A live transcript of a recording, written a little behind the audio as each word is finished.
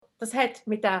das hat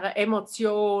mit dieser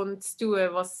Emotion zu tun,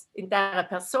 was in dieser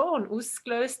Person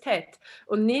ausgelöst hat.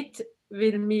 Und nicht,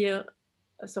 weil wir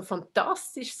so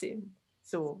fantastisch sind.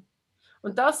 So.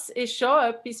 Und das ist schon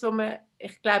etwas, wo man,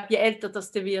 ich glaube, je älter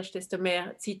das du wirst, desto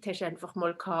mehr Zeit hast du einfach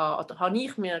mal gehabt, oder habe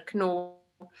ich mir genommen,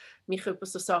 mich über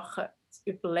so Sachen zu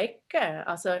überlegen.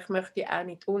 Also ich möchte auch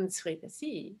nicht unzufrieden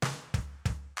sein.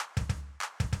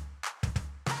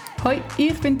 Hoi,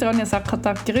 ich bin Ronja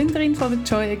Sakata, Gründerin von der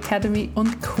Joy Academy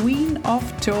und Queen of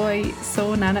Joy,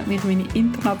 so nennen mich meine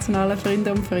internationalen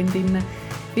Freunde und Freundinnen.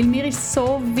 Weil mir ist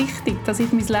so wichtig, dass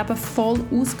ich mein Leben voll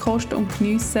auskoste und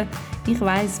geniesse. Ich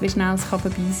weiss, wie schnell es vorbei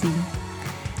sein kann.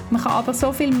 Man kann aber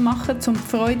so viel machen, um die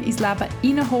Freude ins Leben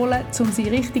hineinzuholen, um sie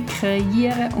richtig zu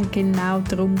kreieren, und genau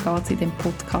darum geht es in diesem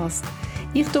Podcast.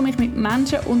 Ich tue mich mit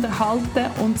Menschen unterhalten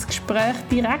und das Gespräch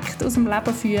direkt aus dem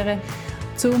Leben führen,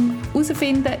 um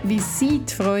herauszufinden, wie sie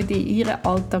die Freude in ihren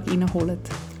Alltag hineinholen.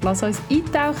 Lass uns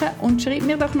eintauchen und schreib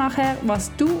mir doch nachher,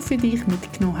 was du für dich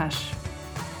mitgenommen hast.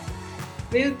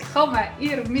 Willkommen,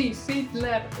 Irmi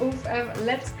Fiedler, auf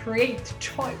Let's Create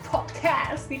Joy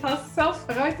Podcast. Ich habe so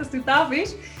Freude, dass du da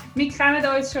bist. Wir kennen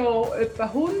uns schon etwa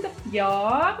 100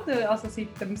 Jahre, also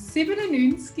seit dem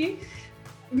 97.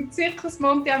 Im Zirkus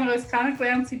Monti haben wir uns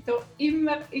kennengelernt, sind hier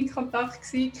immer in Kontakt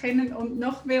gewesen, kennen und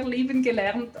noch mehr lieben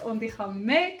gelernt. Und ich habe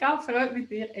mega Freude, mit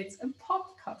dir jetzt einen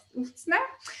Podcast aufzunehmen.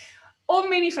 Und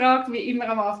meine Frage, wie immer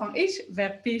am Anfang, ist: Wer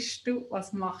bist du,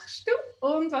 was machst du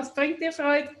und was bringt dir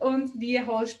Freude und wie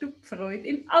holst du die Freude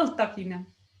in den Alltag hinein?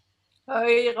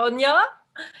 Hoi Ronja,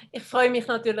 ich freue mich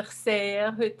natürlich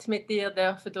sehr, heute mit dir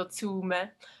hier zu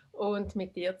zoomen und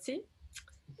mit dir zu sein.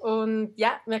 Und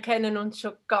ja, wir kennen uns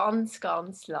schon ganz,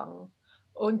 ganz lang.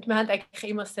 Und wir haben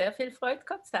eigentlich immer sehr viel Freude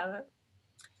gehabt zusammen.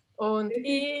 Und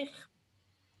als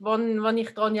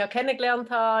ich Ronja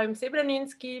kennengelernt habe, im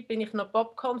 97, bin ich noch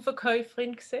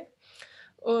Popcorn-Verkäuferin gewesen.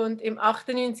 Und im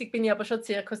 98 bin ich aber schon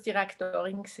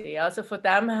Zirkusdirektorin gewesen. Also von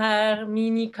dem her,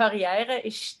 meine Karriere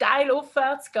ist steil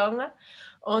aufwärts gegangen.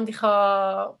 Und ich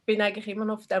bin eigentlich immer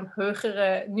noch auf dem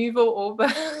höheren Niveau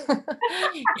oben.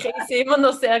 Ich esse immer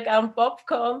noch sehr gerne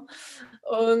Popcorn.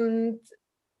 Und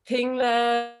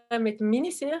tingle mit dem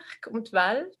Minisirk um die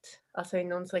Welt, also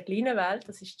in unserer kleinen Welt,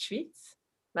 das ist die Schweiz.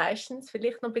 Meistens,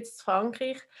 vielleicht noch ein bisschen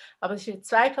Frankreich. Aber es ist ein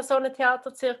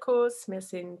Zwei-Personen-Theaterzirkus. Wir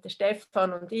sind der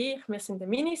Stefan und ich, wir sind der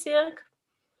Minisirk.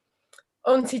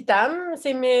 Und seitdem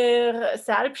sind wir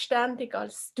selbstständig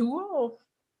als Duo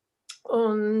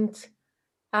und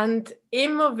haben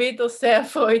immer wieder sehr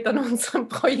Freude an unserem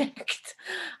Projekt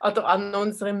oder an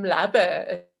unserem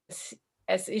Leben.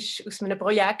 Es ist aus einem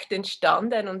Projekt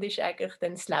entstanden und ist eigentlich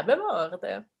dann das Leben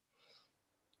geworden.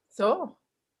 So.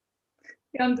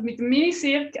 Ja, und mit dem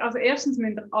Minisirk, also erstens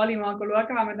müsst ihr alle mal schauen,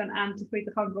 wenn man dann endlich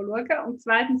wieder schauen kann. Und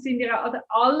zweitens sind ihr an den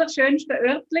allerschönsten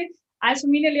Örtchen. Eines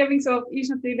meiner Lieblingsorte ist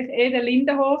natürlich der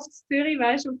Lindenhof in Zürich,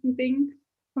 weißt du, auf dem Ding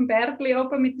vom Bergli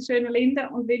oben mit den schönen Linden.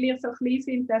 Und weil ihr so klein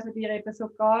seid, dürft ihr eben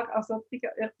sogar an solchen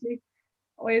Örtchen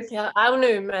uns... Ja, auch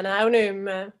nicht mehr. Nicht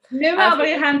mehr, aber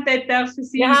ihr habt dort dürfen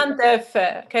sein. Wir haben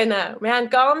dürfen, genau. Wir haben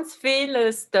ganz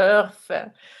vieles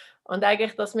dürfen. Und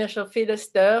eigentlich, dass wir schon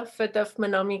vieles dürfen wir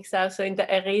nämlich auch so in den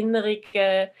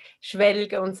Erinnerungen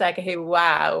schwelgen und sagen, hey,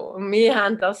 wow, wir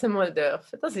haben das einmal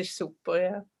dürfen. Das ist super,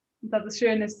 ja. Und dann das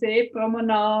schöne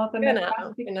Seepromenade,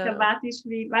 Genau. Der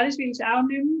Wedischwil. Wedischwil ist auch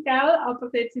nicht mehr, gell?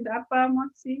 Aber dort sind auch ein paar Mal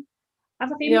gewesen.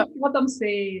 Einfach immer gerade am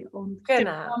See. Und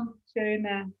genau.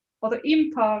 Schöne, oder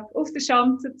im Park, auf der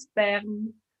Schanze zu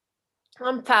Bern.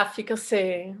 Am Pfäffiger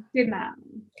See. Genau.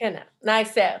 Nein,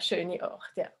 sehr schöne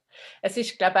Ort, ja. Es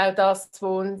ist, glaube ich, auch das, was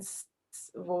uns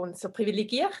so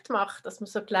privilegiert macht, dass wir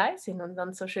so klein sind und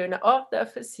an so schönen Orten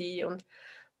dürfen sein und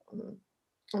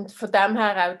von dem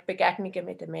her auch die Begegnungen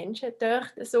mit den Menschen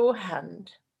dort so haben.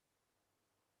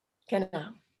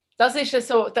 Genau. Das ist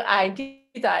so der eine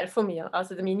Teil von mir,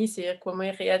 also der Minisirk, wo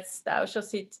mich jetzt auch schon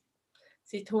seit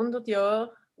 100 Jahren,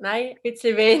 nein, ein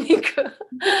bisschen weniger,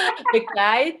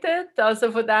 begleitet.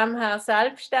 Also von dem her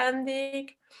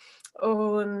selbstständig.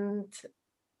 Und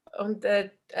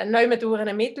durch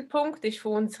ein Mittelpunkt ist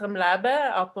von unserem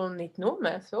Leben, aber nicht nur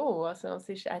so. Also es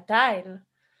ist ein Teil.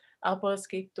 Aber es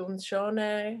gibt uns schon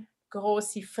eine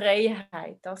grosse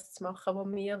Freiheit, das zu machen,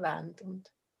 was wir wollen.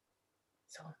 Und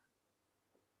so.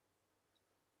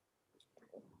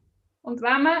 Und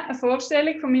wenn man eine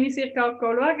Vorstellung von Minisirk schaut,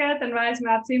 dann weiss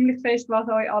man auch ziemlich fest, was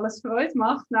euch alles Freude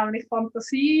macht, nämlich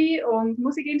Fantasie und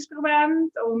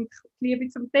Musikinstrumente und Liebe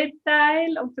zum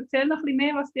Detail. Und erzähl noch ein bisschen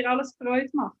mehr, was dir alles Freude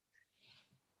macht.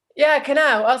 Ja,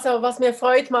 genau. Also was mir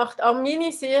Freude macht am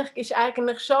Minisirk ist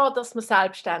eigentlich schon, dass wir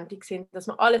selbstständig sind, dass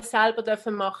wir alles selber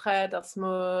machen dürfen, dass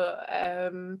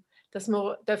wir dass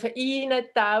wir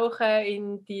eintauchen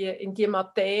in die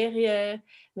Materie.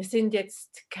 Wir sind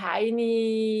jetzt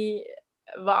keine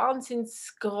wahnsinnig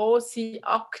grosse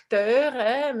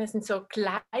Akteure, wir sind so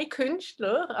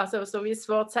Kleinkünstler, also so wie das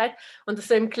Wort sagt, und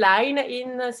so im Kleinen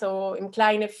innen, so im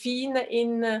kleinen Feinen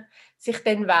innen, sich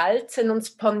dann wälzen und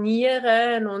zu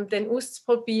panieren und dann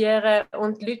auszuprobieren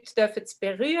und die Leute dürfen es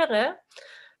berühren,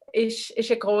 ist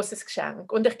ein grosses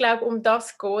Geschenk. Und ich glaube, um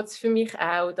das geht es für mich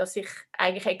auch, dass ich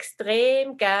eigentlich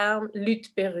extrem gerne Leute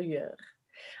berühre.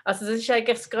 Also das ist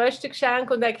eigentlich das grösste Geschenk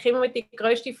und eigentlich immer die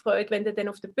grösste Freude, wenn du dann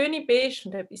auf der Bühne bist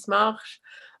und etwas machst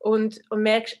und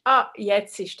merkst,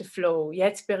 jetzt ist der Flow,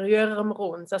 jetzt berühren wir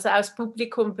uns. Also auch das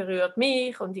Publikum berührt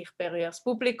mich und ich berühre das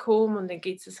Publikum und dann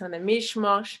gibt es so einen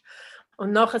Mischmasch.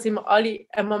 Und nachher sind wir alle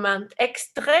einen Moment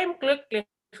extrem glücklich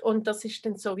und das ist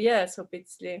dann so wie so ein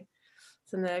bisschen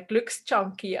so ein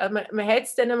Glücksjunkie. Also man hat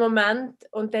es dann einen Moment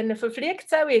und dann verfliegt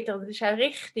es auch wieder. Das ist auch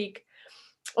richtig.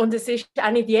 Und es ist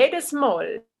auch nicht jedes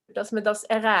Mal, dass man das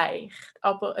erreicht.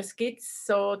 Aber es gibt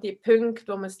so die Punkte,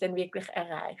 wo man es dann wirklich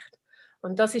erreicht.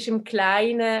 Und das ist im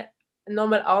Kleinen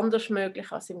nochmal anders möglich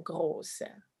als im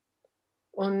Großen.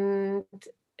 Und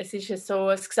es ist so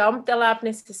ein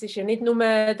Gesamterlebnis. Es ist ja nicht nur,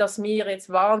 dass wir jetzt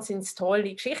wahnsinnig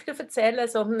tolle Geschichten erzählen,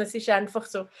 sondern es ist einfach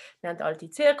so, wir haben alte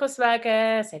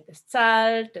Zirkuswege, es hat ein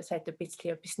Zelt, es hat ein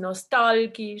bisschen etwas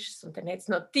Nostalgisches und dann hat es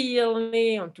noch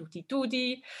Tierli und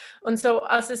Dudi und so.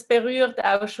 Also es berührt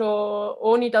auch schon,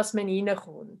 ohne dass man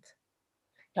reinkommt.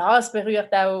 Ja, es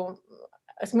berührt auch,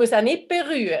 es muss auch nicht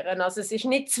berühren, also es ist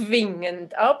nicht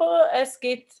zwingend, aber es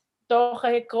gibt doch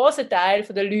ein grosser Teil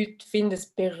der Leute findet es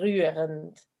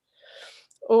berührend.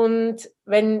 Und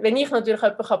wenn ich natürlich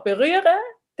jemanden berühren kann,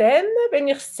 dann bin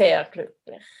ich sehr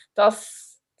glücklich.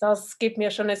 Das gibt mir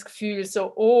schon das Gefühl,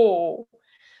 so,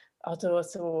 also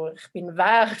so, ich bin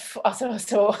wertvoll, also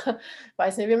so, ich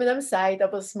weiß nicht, wie man das sagt,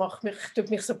 aber es tut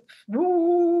mich so,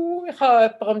 ich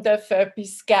habe jemandem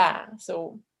etwas geben,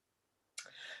 so.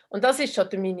 Und das ist schon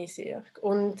der Miniserie.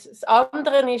 Und das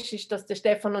andere ist, dass der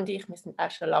Stefan und ich, wir sind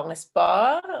auch schon lange ein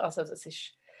Paar, also das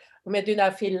ist, und wir tun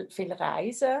auch viel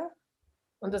reisen.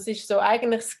 Und das ist so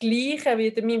eigentlich das Gleiche,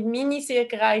 wie mit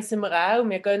Miniserie reisen wir auch.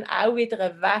 Wir gehen auch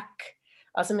wieder weg.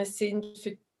 Also wir sind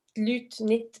für die Leute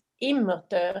nicht immer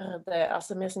dort.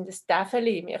 Also wir sind ein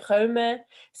Täfeli. Wir kommen,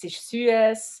 es ist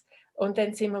süß und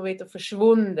dann sind wir wieder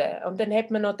verschwunden. Und dann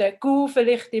hat man noch den Kuh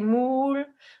vielleicht im Maul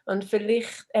und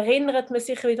vielleicht erinnert man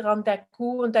sich wieder an den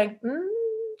Kuh und denkt,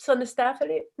 so ein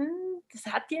Täfeli, das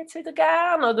hätte ich jetzt wieder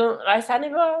gern oder weiss auch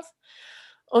nicht was.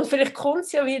 Und vielleicht kommt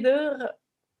es ja wieder.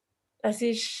 Es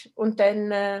ist, und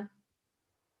dann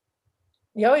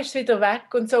ist es wieder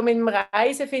weg. Und so mit dem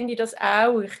Reisen finde ich das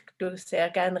auch. Ich tue sehr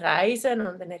gerne reisen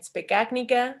und dann hat es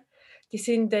Begegnungen. Die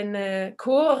sind dann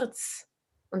kurz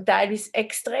und teilweise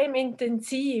extrem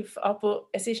intensiv, aber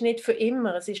es ist nicht für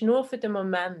immer, es ist nur für den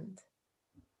Moment.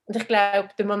 Und ich glaube,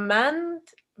 der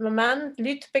Moment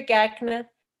Leute begegnen,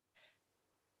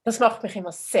 das macht mich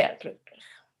immer sehr glücklich.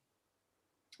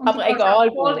 Und aber du egal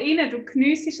auch voll rein, du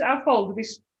geniessest es auch voll, du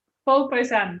bist voll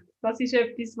präsent. Das ist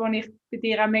etwas, was ich bei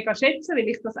dir auch mega schätze, weil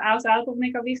ich das auch selber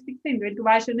mega wichtig finde. Weil du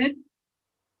weißt ja nicht,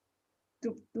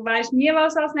 du weißt nie,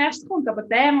 was als nächstes kommt, aber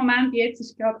der Moment jetzt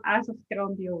ist gerade einfach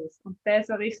grandios. Und der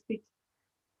so richtig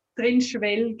drin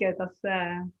schwelgen,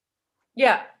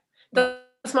 Ja,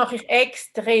 das mache ich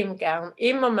extrem gern.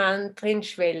 Im Moment drin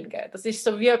schwelgen. Das ist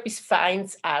so wie etwas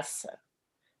Feines essen.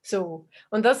 So.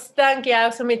 Und das denke ich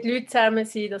auch so mit Leuten zusammen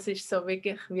sein, das ist so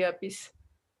wirklich wie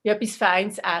etwas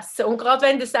Feines essen. Und gerade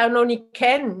wenn du es auch noch nicht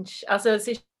kennst, also es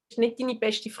ist nicht deine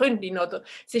beste Freundin, oder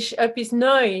es ist etwas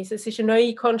Neues, es ist eine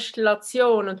neue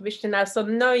Konstellation und du bist dann auch so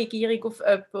neugierig auf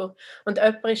jemanden und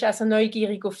jemand ist auch so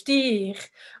neugierig auf dich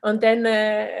und dann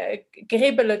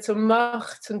kribbelt es und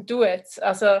macht es und tut es.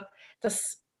 Also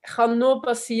das kann nur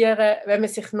passieren, wenn man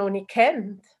sich noch nicht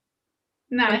kennt.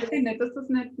 Nein, ich finde nicht, dass das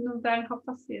nicht nur dann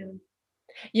passieren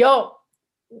kann. Ja,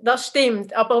 das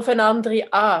stimmt, aber auf eine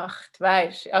andere Art,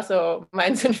 weißt du? Also,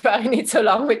 sonst spare ich nicht so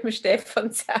lange mit dem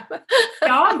Stefan zusammen.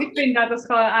 Ja, und ich finde auch, das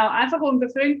kann auch einfach unter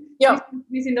Freunden. Ja.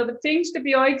 Wir sind an der Pfingsten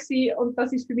bei euch gewesen, und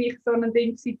das ist für mich so ein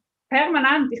Ding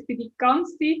permanent. Ich bin die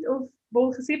ganze Zeit auf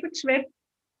Wolke 7 geschwebt.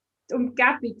 Die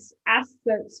Umgebung, das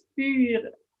Essen, das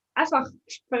Feuer, einfach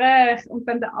Gespräche und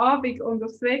dann der Abend und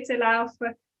aufs WC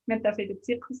laufen. Wir dürfen in den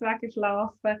Zirkuswegen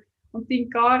schlafen und im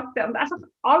Garten und einfach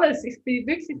alles. Ich bin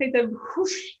wirklich in dem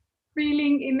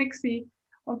Husch-Feeling inne gewesen.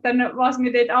 Und dann, was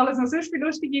wir dort alles noch sonst für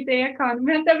lustige Ideen hatten.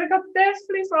 Wir haben eben gerade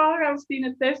Töffli fahren auf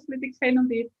deinen Töffli, die kennen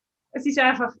und ich. Es ist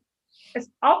einfach ein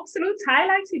absolutes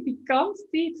Highlight gewesen, die ganze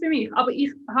Zeit für mich. Aber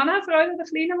ich habe auch Freude an den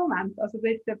kleinen Momenten. Also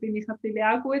dort bin ich natürlich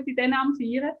auch gut in denen am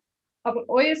Feiern. Aber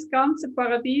euer ganzes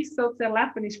Paradies so zu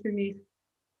erleben, ist für mich,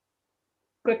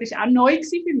 gut, ist auch neu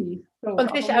gewesen für mich. So,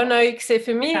 Und das war auch neu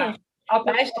für mich. Ja,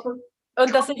 aber, Weißt, aber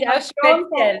und das ist auch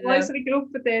speziell. Unsere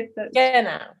Gruppe dort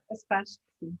Genau. ein Fest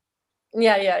gewesen.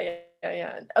 Ja.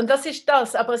 Und das ist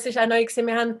das, aber es ist auch neu gewesen.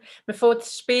 Man fängt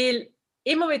das Spiel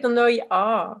immer wieder neu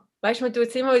an. Weißt, man tut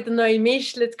es immer wieder neu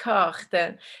mischen, die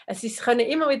Karten. Können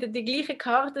immer wieder die gleichen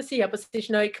Karten sein, aber es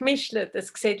ist neu gemischt.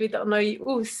 Es sieht wieder neu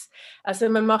aus. Also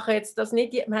wir haben das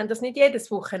nicht jedes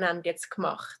Wochenende jetzt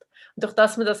gemacht. Und durch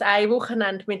das wir das ein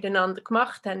Wochenende miteinander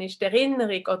gemacht haben, ist die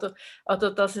Erinnerung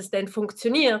oder dass es dann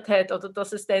funktioniert hat oder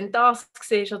dass es dann das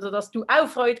war oder dass du auch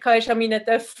Freude hast an meinen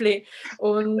Töffel.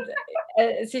 Und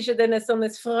es ist ja dann so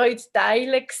ein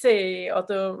Freudteilen gesehen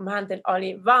oder wir haben dann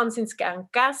alle wahnsinnig gern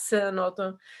gegessen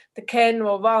oder der Ken,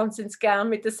 der wahnsinnig gern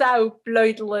mit der Sau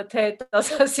gebläudelt hat.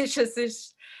 Also es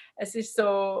ist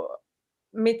so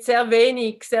mit sehr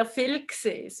wenig, sehr viel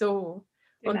gesehen. So.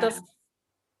 Genau. Und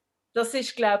das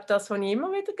ist, glaube ich, das, was ich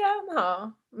immer wieder gerne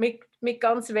habe. Mit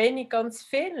ganz wenig, ganz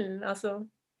viel. Also,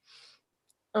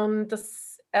 und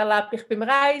das erlebe ich beim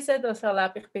Reisen, das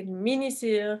erlebe ich beim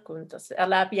Minisirk und das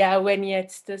erlebe ich auch, wenn ich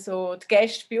jetzt so die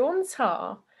Gäste bei uns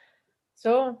habe.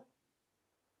 So.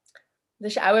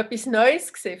 Das war auch etwas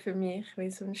Neues für mich, weil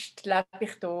sonst lebe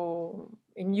ich hier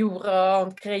im Jura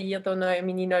und kreiere hier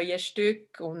meine neuen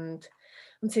Stücke und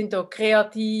sind hier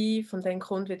kreativ und dann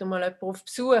kommt wieder mal jemand auf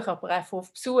Besuch, aber einfach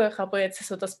auf Besuch. Aber jetzt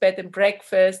so das Bed and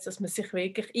Breakfast, dass man sich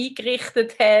wirklich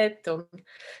eingerichtet hat und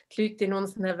die Leute in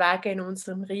unseren Wegen, in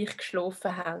unserem Reich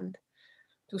geschlafen haben,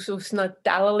 aus unseren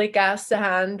Tellerchen gegessen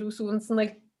haben, aus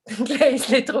unseren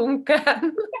Gläschen getrunken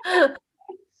haben.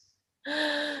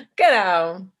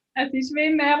 Genau. Es ist wie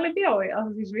ein Märchen bei euch,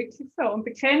 also es ist wirklich so. Und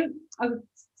also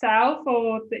das Zau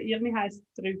von der Irmi heisst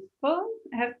Trüffel.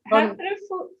 Herr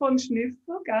Trüffel von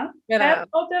Schnüffel, gell? Genau.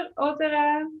 Oder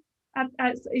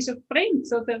ist er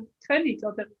Prinz oder König?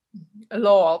 Oder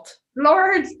Lord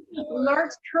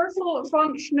Trüffel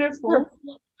von Schnüffel.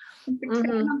 Und der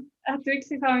Ken hat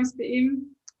wirklich bei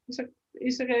ihm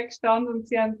ist er gestanden und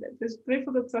sie haben das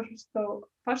Trüffel dazu so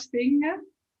fast singen.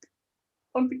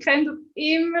 Und ihr kennt das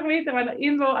immer wieder, wenn er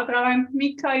irgendwo an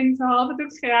Mika in so halb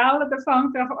durchkraulen, dann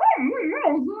fängt er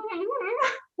an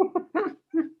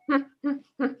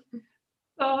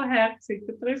so herzig.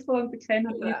 Der Trüffel und der Ken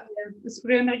haben ein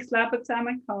früheres Leben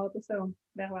zusammen gehabt oder so.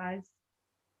 Wer weiß.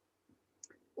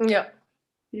 Ja,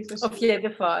 auf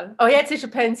jeden Fall. Oh, jetzt ist er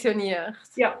pensioniert.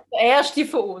 Ja. Der erste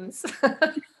von uns. Sehr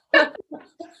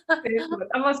gut.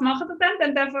 Aber was macht er dann?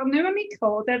 Dann darf er nicht mehr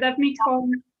mitkommen? Der darf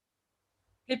mitkommen?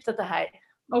 Bleibt er daheim.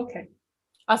 Okay.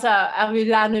 Also er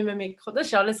will auch nicht mehr mitkommen. Das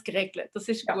ist alles geregelt. Das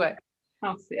ist gut.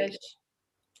 Ach, sehr gut.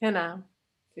 Genau.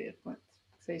 Sehr gut.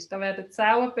 Siehst, da werden die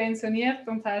Sauen pensioniert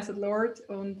und heißen Lord.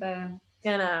 Und,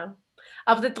 Genau.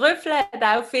 Aber der Trüffel hat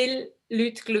auch viele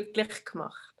Leute glücklich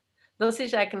gemacht. Das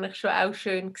ist eigentlich schon auch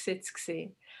schön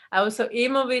gesehen. Also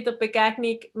immer wieder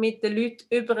Begegnung mit den Leuten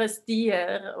über ein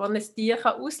Tier, das ein Tier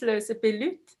kann auslösen bei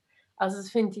Leuten. Also das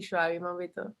finde ich schon auch immer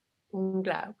wieder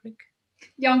unglaublich.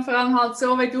 Ja, und vor allem halt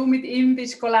so, wie du mit ihm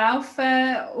bist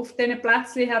laufen, auf diesen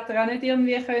Plätzchen hat er auch nicht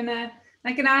irgendwie können.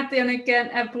 Nein, genau, hat er ja nicht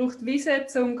gern. Er braucht Wiese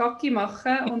zum Gacki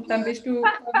machen und dann bist du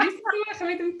Wiese suchen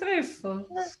mit dem Trüffel.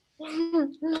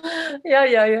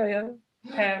 Ja.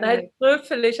 Nein, der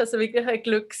Trüffel ist also wirklich ein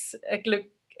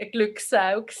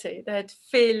Glückssau gewesen. Der hat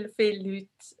viele Leute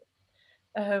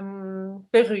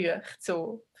berührt.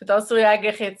 So. Für das er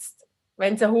eigentlich jetzt,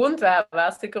 wenn es ein Hund wäre, wäre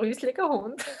es ein gruseliger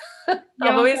Hund. Ja,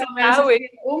 aber wie es auch ist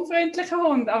ein unfreundlicher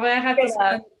Hund, aber er hat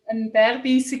einen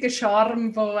bärbissigen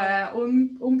Charme, der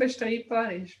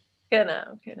unbestreitbar ist.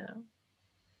 Genau.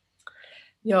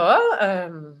 Ja,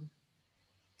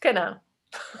 genau.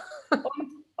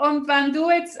 Und wenn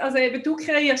du jetzt, also eben du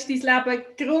kreierst dein Leben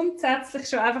grundsätzlich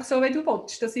schon einfach so, wie du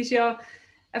willst. Das ist ja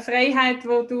eine Freiheit,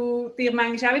 wo du dir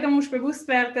manchmal auch wieder bewusst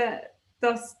werden musst,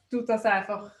 dass du das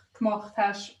einfach gemacht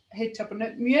hast. Hättest aber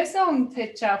nicht müssen und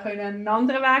hättest auch einen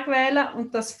anderen Weg wählen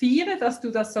und das feiern, dass du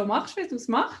das so machst, wie du es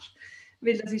machst.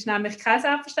 Weil das ist nämlich keine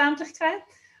Selbstverständlichkeit.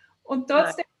 Und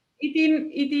trotzdem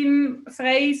in deinem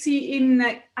Freisein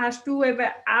hast du eben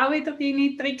auch wieder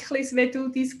deine Tricklis, wie du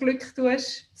dein Glück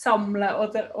sammeln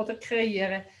oder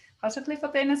kreieren. Kannst du ein bisschen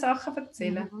von diesen Sachen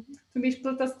erzählen? Zum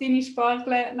Beispiel, dass deine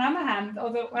Spargel Namen haben,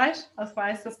 oder weißt? Also ich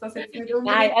weiss, dass das jetzt nicht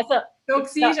unbedingt so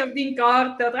war auf deinem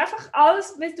Garten oder einfach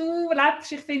alles, wie du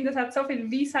lebst. Ich finde, es hat so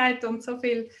viel Weisheit und so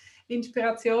viel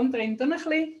Inspiration drin. Und ein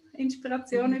bisschen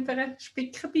Inspiration über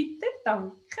Spicken, bitte.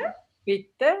 Danke.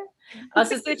 Bitte.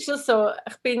 Also es ist schon so,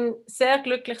 ich bin sehr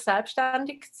glücklich,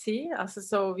 selbstständig zu sein. Also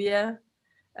so wie,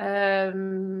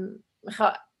 ich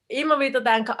kann immer wieder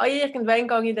denken, irgendwann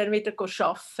gehe ich dann wieder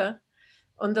arbeiten.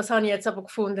 Und das habe ich jetzt aber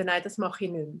gefunden, nein, das mache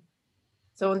ich nicht mehr.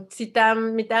 So, und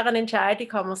seitdem, mit dieser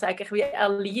Entscheidung haben wir es eigentlich wie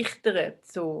erleichtert.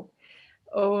 So.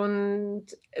 Und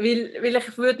weil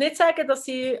ich würde nicht sagen, dass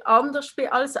ich anders bin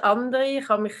als andere. Ich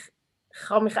habe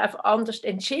mich einfach anders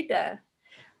entschieden.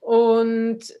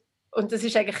 Und das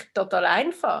ist eigentlich total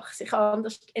einfach, sich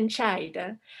anders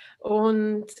entscheiden.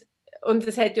 Und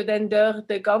es hat ja dann dort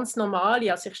der ganz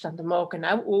normale, also ich stehe am Morgen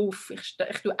auch auf, ich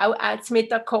tue auch zum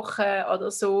Mittag kochen oder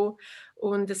so.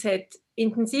 Und es hat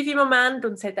intensive Momente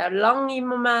und es hat auch lange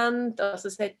Momente. Also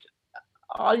es hat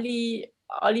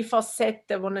alle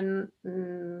Facetten, die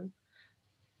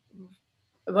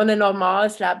ein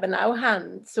normales Leben auch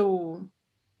haben. So.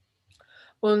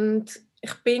 Und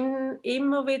ich bin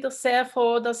immer wieder sehr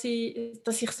froh, dass ich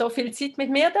so viel Zeit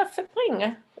mit mir verbringen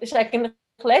darf. Das ist eigentlich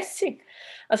lässig.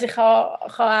 Also ich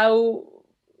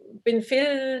bin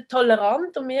viel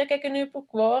toleranter mir gegenüber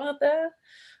geworden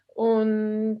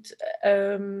und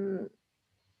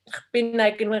ich bin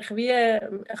eigentlich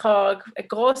ich habe eine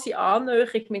grosse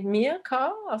Annäherung mit mir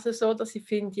gehabt, also so, dass ich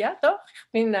finde, ja doch, ich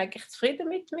bin eigentlich zufrieden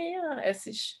mit mir.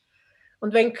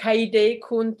 Und wenn keine Idee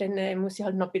kommt, dann muss ich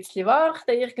halt noch ein bisschen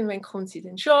warten. Irgendwann kommt sie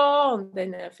dann schon und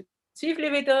dann verzweifle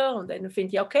ich wieder. Und dann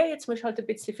finde ich, okay, jetzt muss ich halt ein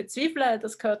bisschen verzweifeln.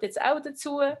 Das gehört jetzt auch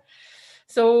dazu.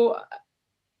 So,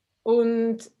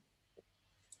 und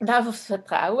einfach das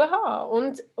Vertrauen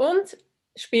haben und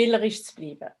spielerisch zu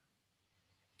bleiben.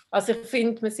 Also ich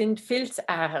finde, wir sind viel zu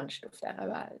ernst auf dieser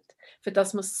Welt, für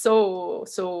das wir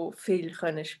so viel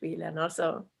spielen können.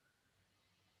 Also,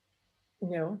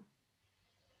 ja.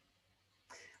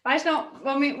 Weißt du noch,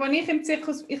 ich habe im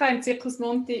Zirkus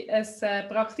Monti ein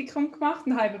Praktikum gemacht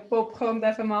und habe Popcorn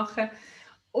machen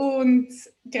und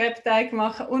Crepe-Teig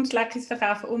machen und Schleckis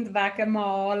verkaufen und Wege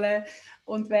malen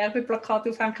und Werbeplakate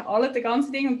aufhängen, alle die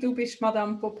ganzen Dinge. Und du bist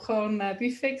Madame Popcorn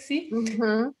Buffet gewesen.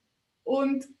 Mhm.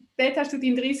 Und dort hast du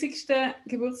deinen 30.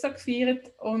 Geburtstag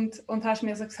gefeiert und hast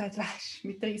mir so gesagt, weißt,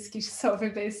 mit 30 ist es so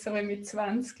viel besser als mit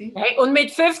 20. Hey, und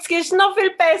mit 50 ist es noch viel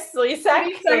besser, ich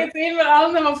sage jetzt immer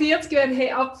allen, die 40 werden,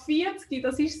 hey, ab 40,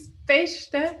 das ist das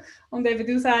Beste. Und eben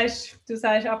du sagst,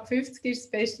 ab 50 ist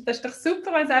das Beste. Das ist doch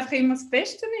super, wenn es einfach immer das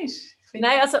Beste ist.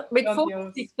 Nein, also mit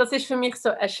 50, das ist für mich so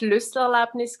ein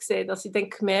Schlüsselerlebnis gewesen, dass ich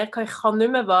dann gemerkt habe, ich kann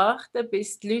nicht mehr warten,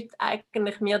 bis die Leute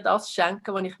eigentlich mir das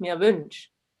schenken, was ich mir wünsche.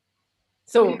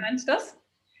 So. Wie meinst du das?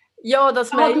 Ja,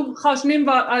 dass man... du kannst nicht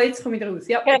mehr warten. Jetzt komme ich raus.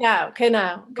 Ja.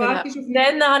 Genau.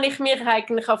 Dann habe ich mich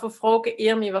eigentlich gefragt,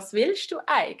 Irmi, was willst du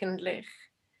eigentlich?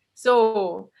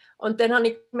 So. Und dann habe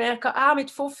ich gemerkt, mit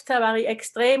 15 wäre ich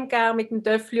extrem gerne mit dem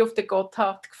Töffli auf den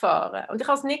Gotthard gefahren. Und ich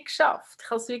habe es nicht geschafft. Ich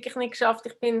habe es wirklich nicht geschafft.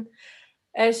 Ich hätte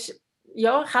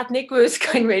nicht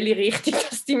gewusst, in welche Richtung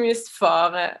dass die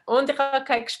fahren müsste. Und ich habe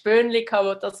kein Gespönchen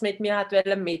gehabt, das mit mir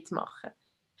mitmachen wollte.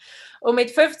 Und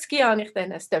mit 50 hatte ich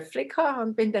dann ein Töffli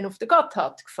und bin dann auf den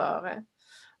Gotthard gefahren.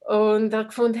 Und habe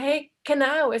gefunden, hey,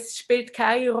 genau, es spielt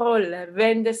keine Rolle,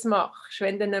 wenn du es machst,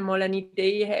 wenn du dann mal eine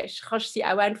Idee hast, kannst du sie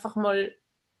auch einfach mal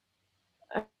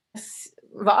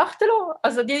warten lassen.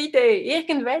 Also die Idee,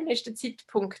 irgendwann ist der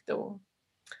Zeitpunkt da.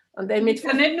 Und dann nicht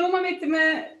nur mit dem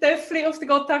Töffli auf den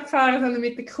Gotthard gefahren, sondern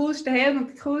mit dem coolsten Helm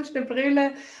und der coolsten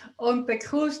Brille und der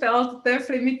coolsten alten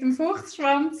Töffli mit dem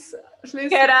Fuchsschwanz.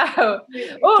 Genau.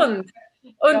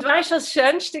 Und weißt du, was das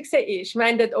Schönste war? Ich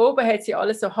meine, dort oben hat sie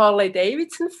alle so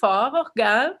Harley-Davidson-Fahrer,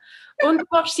 gell? Und du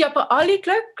machst sie aber alle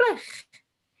glücklich.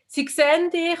 Sie sehen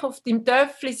dich auf deinem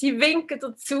Töffli, sie winken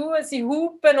dazu, sie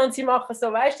hupen und sie machen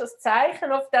so, weißt du, das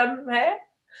Zeichen auf dem,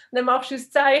 und dann machst du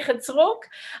das Zeichen zurück.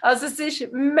 Also es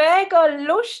ist mega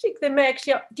lustig. Dann merkst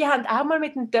du, ja, die haben auch mal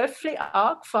mit dem Töffli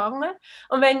angefangen.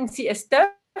 Und wenn sie ein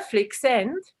Töffli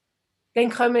sehen, dann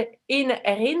kommen ihnen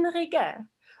Erinnerungen.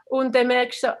 Und dann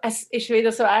merkst du, es ist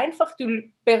wieder so einfach, du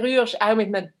berührst auch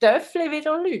mit einem Töffli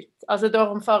wieder Leute. Also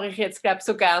darum fahre ich jetzt, glaube ich,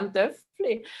 so gerne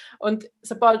Töffli. Und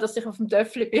sobald ich auf dem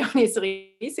Töffli bin, habe ich ein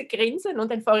riesiges Grinsen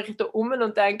und dann fahre ich da um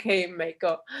und denke, hey,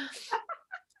 mega.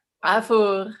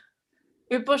 Einfach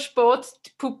überspät,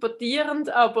 pubertierend,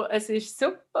 aber es ist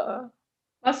super.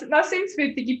 Was sind es für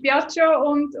die Piaggio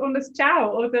und ein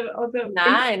Ciao? Oder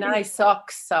Nein,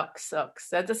 Sachs.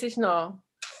 Das ist noch...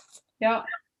 Ja,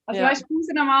 also weißt du,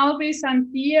 draußen am Albis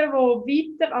sind die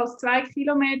weiter als 2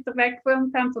 Kilometer weg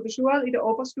gewohnt haben von der Schule, in der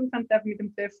Oberstufe, haben mit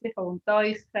dem Töffli kommen. Und da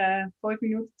ich 5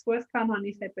 Minuten zu Fuß kam, habe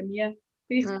ich eben nie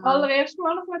das allererste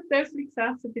Mal auf einem Töffli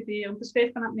gesessen bei dir. Und der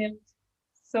Stefan hat mir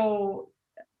so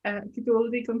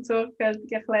geduldig und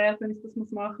sorgfältig erklärt, wenn ich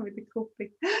das machen muss mit der Kupplung.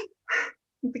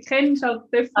 Und du kennst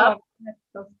halt Töffel.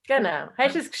 Genau.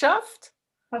 Hast du es geschafft?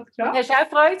 Hast du geschafft? Hast du auch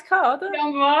Freude gehabt, oder? Ja,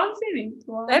 wahnsinnig.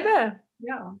 Eben.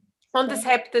 Ja. Und es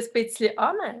hebt ein bisschen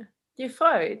an, die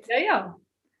Freude. Ja.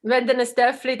 Und wenn du ein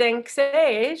Töffel dann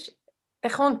siehst,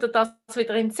 dann kommt dir das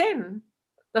wieder in den Sinn.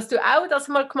 Dass du auch das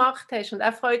mal gemacht hast und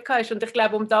auch Freude gehabt hast. Und ich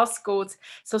glaube, um das geht es,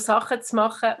 so Sachen zu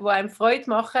machen, die einem Freude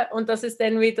machen und dass es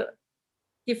dann wieder,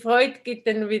 die Freude gibt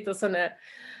dann wieder so eine,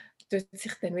 tut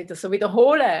sich dann wieder so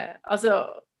wiederholen. Also,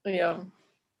 ja.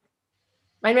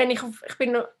 Ich meine, ich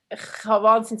habe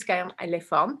wahnsinnig gerne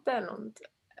Elefanten und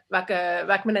wegen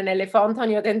einem Elefant hatte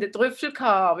ich ja dann den Trüffel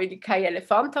gehabt, weil ich keinen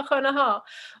Elefant haben konnte.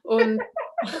 Und,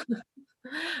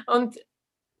 und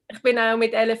ich bin auch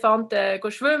mit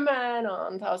Elefanten schwimmen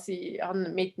und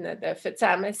habe mit ihnen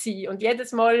zusammen sein. Und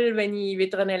jedes Mal, wenn ich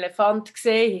wieder einen Elefant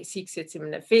sehe, sei es jetzt in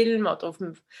einem Film oder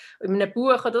in einem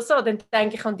Buch oder so, dann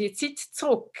denke ich an die Zeit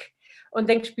zurück. Und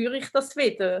dann spüre ich das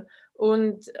wieder.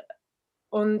 Und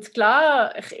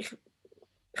klar, ich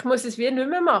muss es wie nicht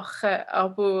mehr machen,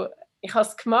 aber ich habe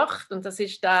es gemacht und das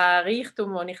ist der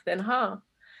Reichtum, den ich dann habe.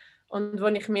 Und wo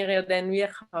ich mir ja dann wie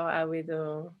auch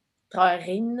wieder daran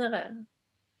erinnern kann.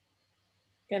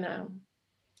 Genau.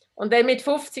 Und dann mit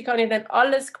 50 habe ich dann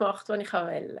alles gemacht, was ich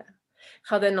wollte.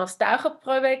 Ich habe dann noch das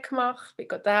Taucherprobe gemacht, bin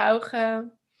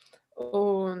tauchen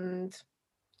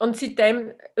und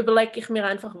seitdem überlege ich mir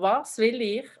einfach, was will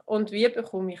ich und wie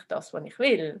bekomme ich das, was ich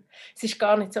will. Es ist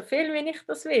gar nicht so viel, wie ich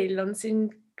das will und es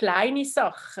sind kleine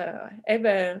Sachen.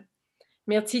 Eben,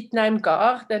 mir Zeit nehmen im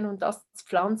Garten und das zu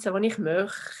pflanzen, was ich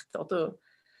möchte. Oder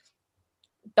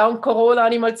dank Corona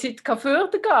hatte ich mal Zeit für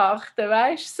den Garten,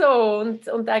 weißt du,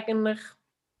 so. Und eigentlich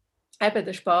eben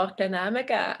den Spargel nehmen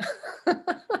geben.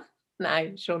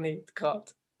 Nein, schon nicht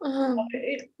gerade.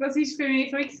 Das ist für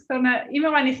mich wirklich so eine,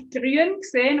 immer wenn ich grün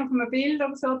sehe auf einem Bild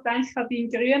oder so, denke ich an deinen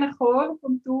grünen Korb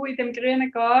und du in dem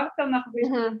grünen Garten und nachher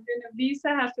bist du in der grünen Wiese,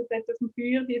 hast du dort auf dem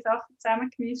Feuer die Sachen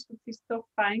zusammengemischt und es war so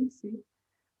fein gewesen.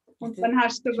 Und dann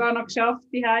hast du sogar noch geschafft,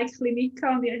 die heikle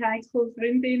Mika und ihre heikle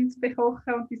Freundin zu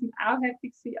bekochen und die sind auch happy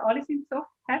gewesen. Alle sind so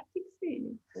happy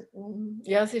gewesen.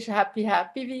 Ja, es war ein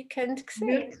Happy Weekend gewesen.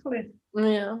 Wirklich?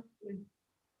 Ja.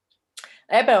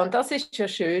 Eben, und das ist ja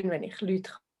schön, wenn ich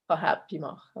Leute happy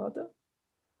machen kann, oder?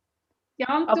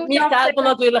 Ja, und aber mich selber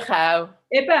natürlich auch.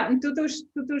 Eben, und du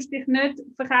tust dich nicht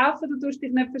verkaufen, du tust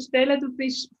dich nicht verstellen, du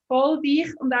bist voll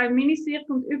dich und auch in Minisirk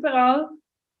und überall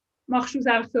machst du es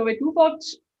einfach so, wie du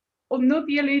willst. Und nur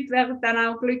die Leute werden dann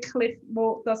auch glücklich,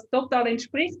 wo das total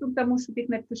entspricht und da musst du dich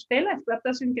nicht verstellen. Ich glaube,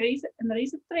 das ist ein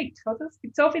riesen Trick, oder? Es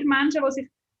gibt so viele Menschen, die sich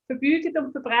verbeugen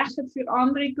und verbrechen, für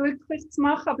andere glücklich zu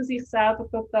machen, aber sich selber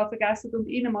total vergessen und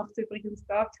ihnen macht es übrigens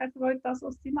gar keine Freude, das,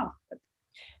 was sie machen.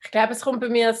 Ich glaube, es kommt bei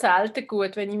mir selten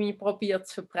gut, wenn ich mich probiere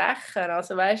zu verbrechen.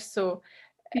 Also weißt du, so...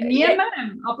 Bei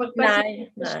niemandem, aber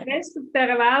nein. Stress auf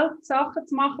dieser Welt Sachen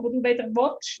zu machen, die du weder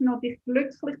willst, noch dich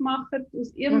glücklich machen,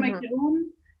 aus irgendeinem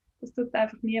Grund, das tut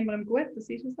einfach niemandem gut, das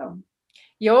ist es so.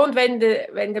 Ja, und wenn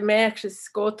du merkst,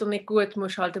 es geht dir nicht gut,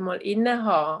 musst du halt einmal innen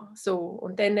haben. So.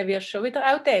 Und dann wirst du schon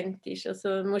wieder authentisch.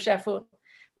 Also musst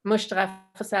dir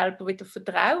einfach selber wieder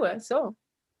vertrauen. So.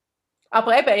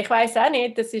 Aber eben, ich weiss auch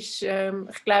nicht, das ist,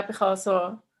 ich glaube, ich habe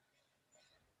so,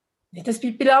 nicht das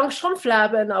Pippi Langstrumpf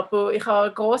leben, aber ich habe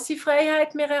eine grosse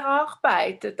Freiheit mir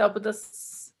erarbeitet. Aber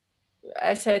es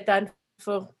hat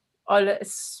einfach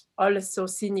alles so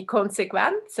seine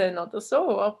Konsequenzen oder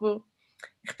so. Aber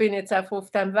ich bin jetzt einfach auf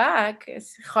diesem Weg.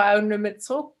 Ich kann auch nicht mehr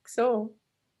zurück. So.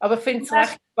 Aber ich finde es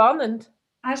recht spannend.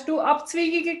 Hast du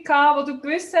Abzweigungen gehabt, wo du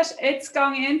gewusst hast, jetzt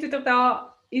gehe ich entweder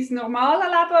da ins normale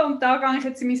Leben und da gehe ich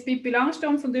jetzt in mein Pippi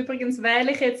Langstrumpf und übrigens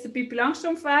wähle ich jetzt den Pippi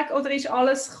Langstrumpf weg, oder ist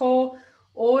alles gekommen,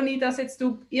 ohne dass jetzt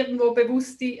du irgendwo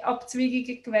bewusste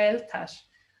Abzweigungen gewählt hast?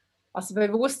 Also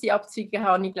bewusste Abzweigungen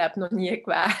habe ich, glaube ich, noch nie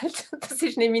gewählt. Das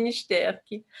ist nicht meine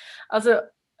Stärke. Also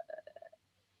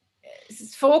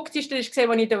das Verrückteste war,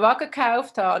 als ich den Wagen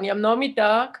gekauft habe. Am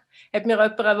Nachmittag hat mir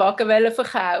jemand einen Wagen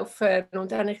verkaufen.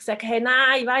 Und dann habe ich gesagt, hey,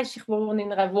 nein, weißt, ich wohne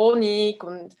in einer Wohnung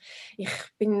und ich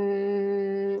bin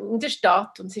in der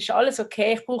Stadt und es ist alles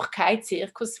okay, ich brauche keinen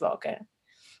Zirkuswagen.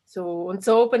 So, und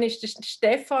so oben ist der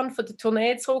Stefan von der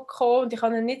Tournee zurückgekommen und ich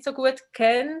habe ihn nicht so gut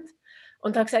gekannt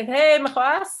und habe gesagt, hey, man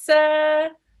kann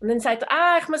essen. Und dann sagt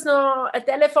er, ich muss noch ein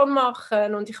Telefon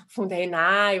machen. Und ich habe gefunden, hey,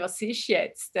 nein, was ist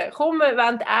jetzt? Komm, wir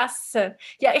wollen essen.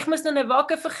 Ja, ich muss noch einen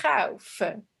Wagen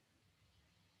verkaufen.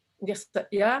 Und ich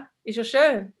sagte, ja, ist er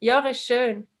schön? Ja, er ist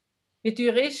schön. Wie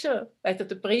teuer ist er? Hat er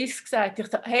den Preis gesagt. Ich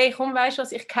sagte, hey, komm, weißt du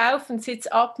was, ich kaufe und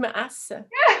sitze ab, wir essen.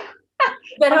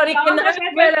 Dann habe ich genau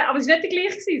gewusst, aber es war nicht der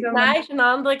gleiche. Nein, es war ein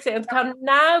anderer. Und ich habe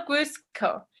genau gewusst,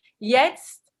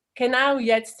 genau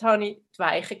jetzt habe ich die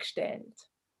Weichen gestellt.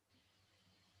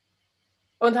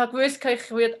 Und habe gewusst, ich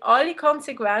würde alle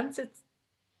Konsequenzen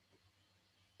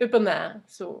übernehmen.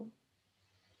 So.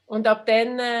 Und ab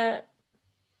dann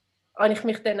habe ich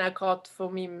mich dann auch gerade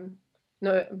von meinem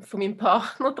noch von meinem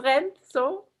Partner getrennt,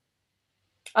 so.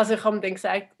 Also ich habe ihm dann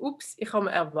gesagt: «Ups, ich habe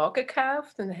mir einen Wagen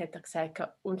gekauft.» Und dann hat er gesagt: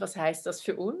 «Und was heisst das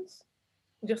für uns?»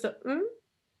 Und ich so: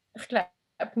 ich glaube,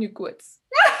 nichts Gutes.»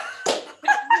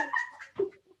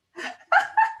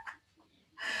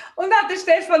 Und hat der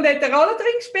Stefan dort eine Rolle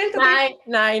drin gespielt?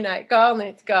 Nein, gar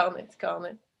nicht.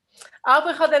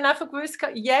 Aber ich habe dann einfach gewusst,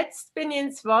 jetzt bin ich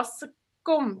ins Wasser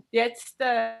gekommen. Jetzt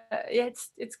gehe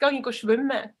ich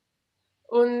schwimmen.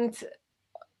 Und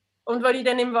als ich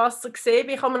dann im Wasser gesehen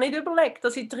bin, habe ich mir nicht überlegt,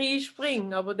 dass ich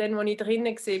reinspringe. Aber dann, als ich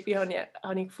drinnen war,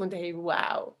 habe ich gefunden, hey,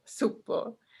 wow,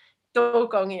 super. Da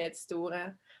gehe ich jetzt durch.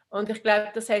 Und ich glaube,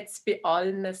 das hat es bei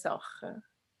allen Sachen.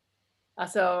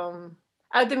 Also,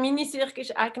 auch der Minisirk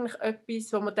ist eigentlich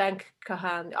etwas, wo man denkt,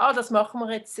 das machen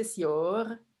wir jetzt ein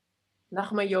Jahr.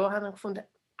 Nach einem Jahr haben wir gefunden,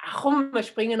 komm, wir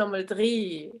springen nochmal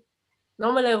rein.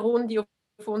 Nochmal eine Runde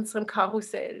auf unserem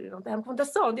Karussell. Und dann haben wir gefunden,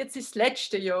 so, und jetzt ist das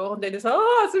letzte Jahr. Und dann so,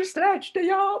 es ist das letzte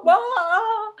Jahr.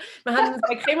 Wir haben uns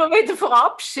eigentlich immer wieder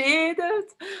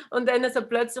verabschiedet. Und dann so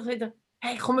plötzlich wieder,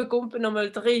 hey, komm, wir gumpen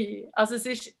nochmal rein. Also es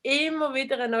ist immer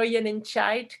wieder ein neuer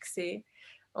Entscheid gewesen.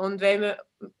 Und wenn man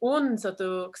uns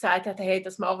oder gesagt hat, hey,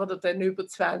 das machen wir dann über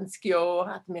 20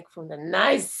 Jahre, hat wir gefunden,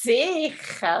 nein,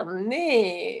 sicher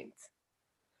nicht.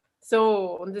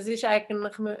 So, und es ist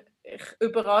eigentlich, ich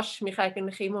überrasche mich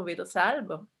eigentlich immer wieder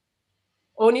selber.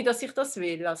 Ohne, dass ich das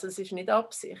will. Also es ist nicht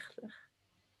absichtlich.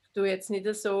 Ich tue jetzt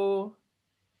nicht so,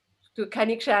 ich tue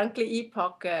keine Geschenke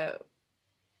einpacken.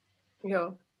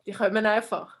 Ja, die kommen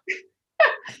einfach.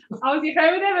 Also die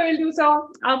kommen eben, weil du so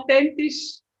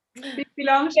authentisch Pippi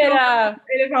Langstrumpf,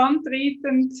 Elefant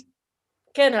reitend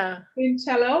Genau. findest,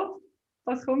 hallo,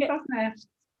 was kommt als nächstes?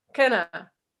 Genau.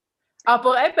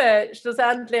 Aber eben,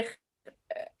 schlussendlich,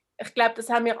 ich glaube, das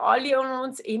haben wir alle um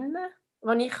uns innen,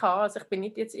 was ich habe. Also ich bin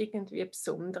nicht jetzt irgendwie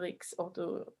Besonderes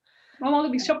oder... Mama,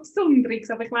 du bist schon Besonderes,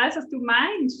 aber ich weiss, was du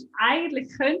meinst. Eigentlich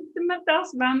könnten wir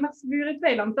das, wenn wir es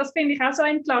wollen. Und das finde ich auch so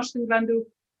entlastend, wenn du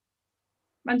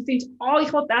findest, ich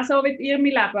will auch so wie Irmi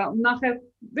leben. Und nachher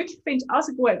wirklich findest,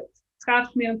 also gut, jetzt kaufe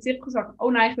ich mir einen Zirkus sagen,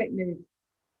 oh nein, ich will nicht.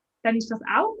 Dann ist das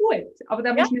auch gut. Aber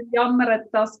dann musst du nicht jammern,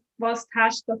 dass was du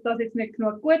hast, dass das jetzt nicht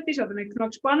genug gut ist oder nicht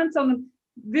genug spannend, sondern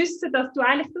wissen, dass du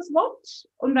eigentlich das willst.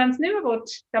 Und wenn du es nicht mehr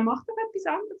willst, dann mach doch etwas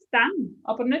anderes dann.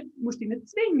 Aber nicht, musst dich nicht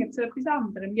zwingen zu etwas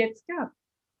anderem. Jetzt geht.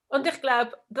 Und ich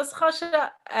glaube, das kannst du,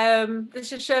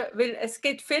 das ist schön, weil es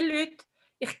gibt viele Leute,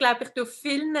 ich glaube, ich tue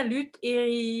vielen Leuten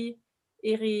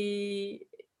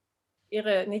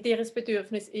nicht ihr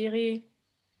Bedürfnis,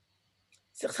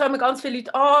 es kommen ganz viele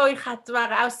Leute, ich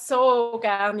wäre auch so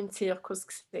gerne im Zirkus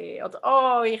gesehen.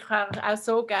 Oder ich wäre auch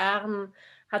so gerne,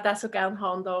 hätte auch so gerne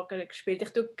Handorgel gespielt.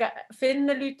 Ich tue vielen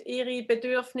Leuten ihre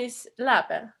Bedürfnisse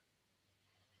leben.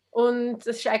 Und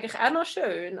das ist eigentlich auch noch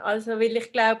schön. Also, weil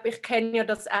ich glaube, ich kenne ja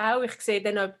das auch. Ich sehe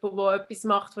dann jemanden, der etwas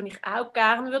macht, was ich auch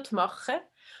gerne machen würde.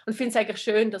 Und finde es eigentlich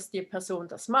schön, dass die Person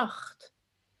das macht.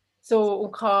 So,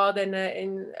 und kann dann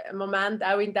im Moment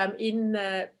auch in dem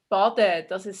Innen baden,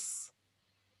 dass es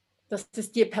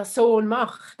die Person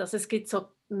macht. Dass es gibt so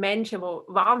Menschen, die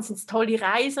wahnsinnig tolle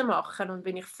Reisen machen. Und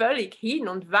bin ich völlig hin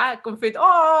und weg und finde,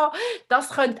 das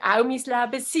könnte auch mein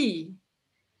Leben sein.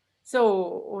 So,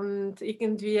 und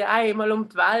irgendwie einmal um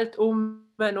die Welt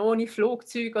ohne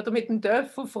Flugzeug oder mit dem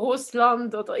Dörf auf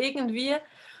Russland oder irgendwie.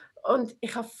 Und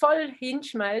ich kann voll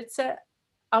hinschmelzen,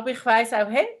 aber ich weiß auch,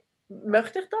 hey,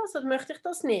 möchte ich das oder möchte ich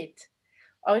das nicht?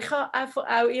 Aber ich kann einfach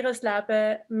auch ihr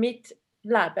Leben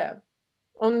mitleben.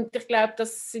 Und ich glaube,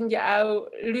 das sind ja auch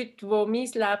Leute, die mein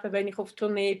Leben, wenn ich auf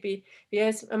Tournee bin, wie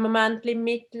ein Moment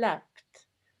mitlebt.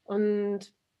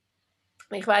 Und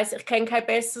ich weiß, ich kenne kein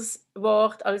besseres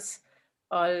Wort als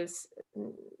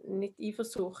nicht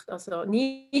Eifersucht, also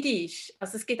neidisch.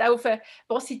 Also es gibt auch auf eine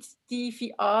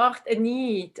positive Art ein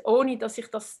Neid, ohne dass ich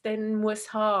das dann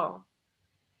muss haben.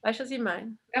 Weißt du, was ich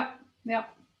meine? Ja.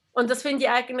 Und das finde ich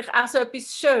eigentlich auch so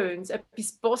etwas Schönes,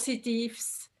 etwas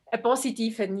Positives, einen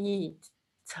positiven Neid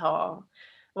zu haben,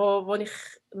 wo ich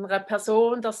einer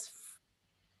Person das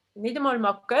nicht einmal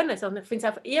mag gönnen, sondern ich finde es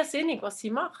einfach irrsinnig, was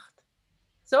sie macht.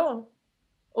 So.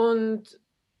 Und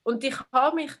ich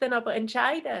kann mich dann aber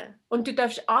entscheiden. Und du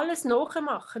darfst alles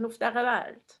nachmachen auf dieser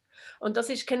Welt. Und das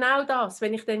ist genau das,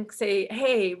 wenn ich dann sehe,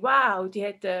 hey, wow, die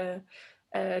hat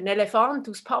einen Elefant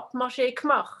aus Pappmaché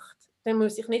gemacht. Dann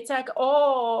muss ich nicht sagen,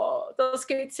 das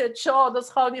gibt es jetzt schon,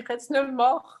 das kann ich jetzt nicht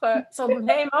machen. Sondern,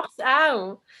 hey, mach es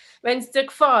auch. Wenn es dir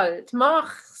gefällt,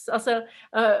 mach es. Also,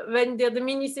 wenn dir der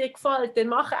Minisirk gefällt, dann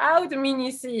mach auch den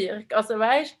Minisirk. Also,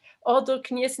 weißt, oder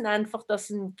genießen einfach, dass es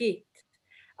ihn gibt.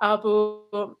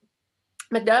 Aber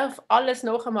man darf alles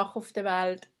nachmachen auf der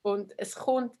Welt und es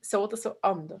kommt so oder so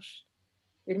anders.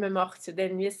 weil man macht es ja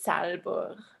dann wie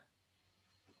selber.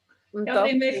 Und Ja, oder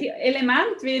irgendwelche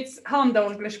Elemente, wie jetzt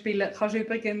Handorgel spielen, kannst du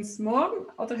übrigens morgen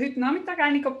oder heute Nachmittag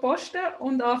eine posten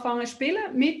und anfangen zu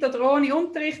spielen, mit oder ohne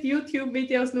Unterricht,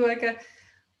 YouTube-Videos schauen.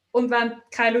 Und wenn du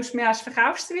keine Lust mehr hast,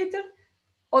 verkaufst du es wieder.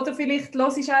 Oder vielleicht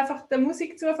hörst du einfach der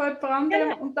Musik zu von jemand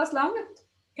anderem und das langt.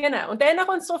 Genau, und dann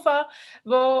kommt es darauf an,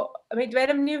 mit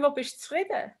welchem Niveau bist du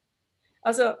zufrieden.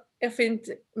 Also ich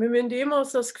finde, wir müssen immer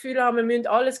so das Gefühl haben, wir müssen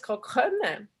alles gerade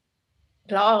können.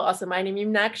 Klar, also in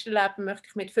meinem nächsten Leben möchte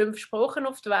ich mit 5 Sprachen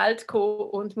auf die Welt kommen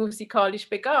und musikalisch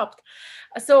begabt.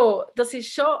 Also, das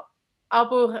ist schon,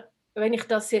 aber wenn ich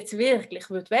das jetzt wirklich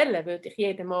wählen würde ich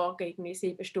jeden Morgen irgendwie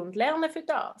 7 Stunden lernen für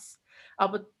das.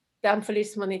 Aber dann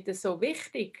ist mir nicht so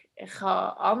wichtig. Ich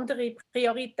habe andere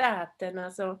Prioritäten.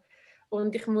 Also,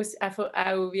 und ich muss einfach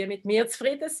auch wie mit mir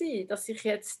zufrieden sein, dass ich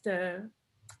jetzt...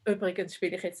 übrigens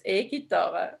spiele ich jetzt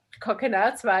E-Gitarre. Ich habe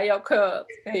genau 2 Jahre gehört.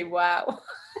 Hey, wow.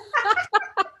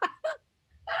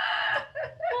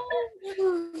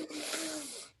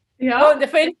 Ja. Und ich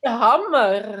finde es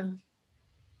Hammer.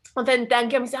 Und dann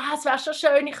denke ich mir so, es wäre schon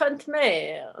schön, ich könnte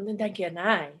mehr. Und dann denke ich, ja,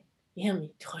 nein,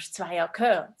 Irmi, du hast 2 Jahre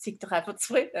gehört. Sei doch einfach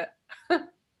zufrieden.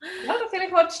 Ja, oder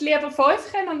vielleicht wolltest du lieber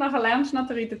 5 können und nachher lernst du noch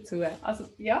 3 dazu. Also,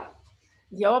 ja.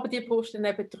 Ja, aber die brauchst du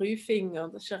dann eben 3 Finger.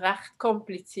 Das ist recht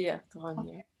kompliziert,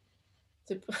 Ronja.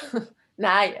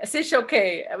 Nein, es ist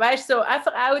okay. Weißt du, so,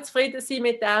 einfach auch zufrieden sein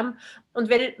mit dem. Und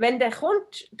wenn der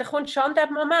kommt schon der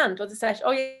Moment, wo du sagst,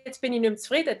 oh, jetzt bin ich nicht mehr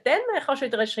zufrieden, dann kannst du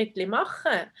wieder einen Schritt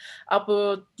machen.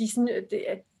 Aber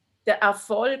den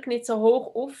Erfolg nicht so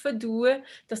hoch offen tun,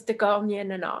 dass du gar nie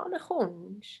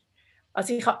ankommst.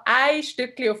 Also ich habe ein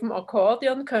Stückchen auf dem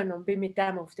Akkordeon können und bin mit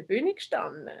dem auf der Bühne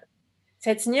gestanden. Es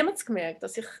hat niemand gemerkt,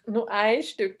 dass ich nur ein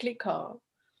Stückchen hatte.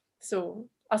 So.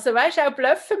 Also weißt du, auch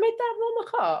bluffen mit dem, was man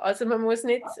kann. Also man muss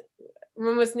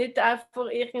nicht einfach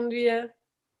irgendwie...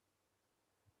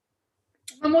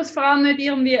 Man muss vor allem nicht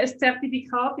irgendwie ein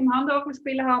Zertifikat im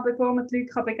Handorgelspielen haben, bevor man die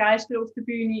Leute begeistern kann auf der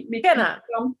Bühne mit dem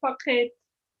Gesamtpaket.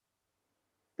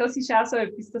 Das ist auch so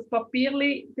etwas. Der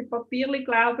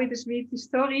Papierli-Glaube in der Schweiz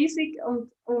ist so riesig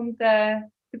und dabei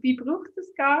braucht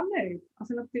es gar nicht.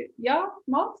 Also natürlich, ja, es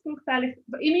braucht eigentlich,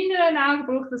 in meinen Augen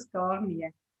braucht es gar nie.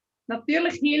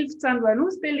 Natürlich hilft es, wenn du eine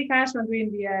Ausbildung hast, wenn du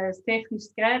irgendwie ein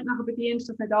technisches Gerät nachher bedienst,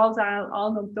 dass nicht alles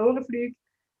allen um die Ohren fliegt.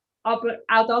 Aber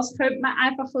auch das könnte man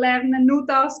einfach lernen, nur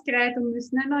das Gerät und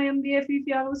müssen nicht noch irgendwie 5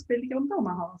 Jahre Ausbildung rundherum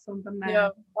haben, sondern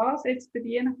das jetzt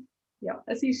bedienen. Ja,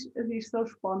 es ist so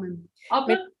spannend.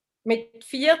 Aber mit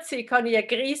 40 habe ich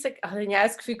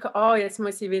das Gefühl, jetzt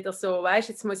muss ich wieder so,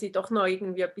 jetzt muss ich doch noch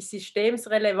irgendwie etwas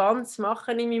Systemsrelevanz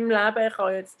machen in meinem Leben. Ich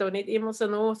kann jetzt da nicht immer so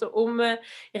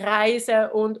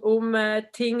umreisen und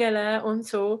umtingeln und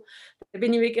so. Da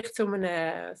bin ich wirklich so einem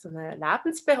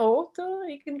Lebensberater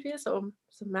irgendwie, so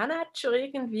Manager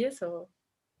irgendwie, so.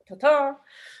 Tada.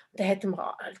 Dann hat er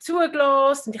mir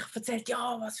zugelassen und ich habe erzählt,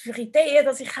 was für Ideen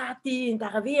dass ich hätte in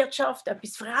dieser Wirtschaft,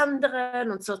 etwas verändern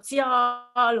und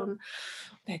sozial. Und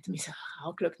dann hat er mich so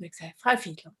angeschaut und gesagt, Frau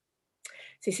Fiedler,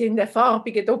 Sie sind der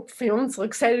farbige Topf in unserer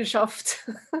Gesellschaft.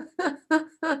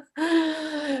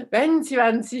 Wenn Sie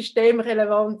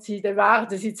systemrelevant sind, dann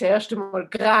werden Sie zuerst einmal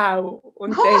grau.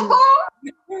 Und dann...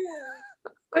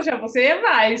 Das ist aber sehr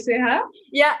weise, hä?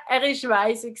 Ja, er war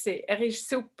weise. Er war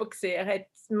super. Er hat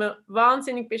mir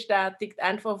wahnsinnig bestätigt,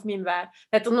 einfach auf meinem Weg.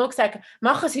 Er hat nur gesagt,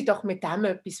 machen Sie doch mit dem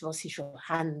etwas, was Sie schon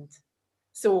haben.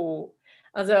 So.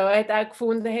 Also er hat auch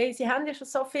gefunden, hey, Sie haben ja schon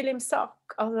so viel im Sack.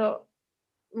 Also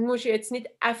musst du jetzt nicht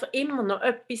einfach immer noch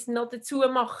etwas noch dazu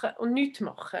machen und nichts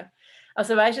machen.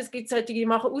 Also weißt du, es gibt solche, die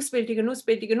machen Ausbildungen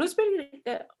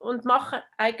und machen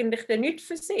eigentlich dann nichts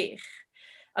für sich.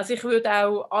 Also ich würde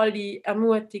auch alle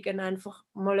ermutigen, einfach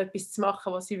mal etwas zu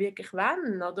machen, was sie wirklich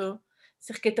wollen oder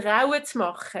sich getrauen zu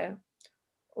machen.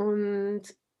 Und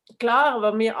klar,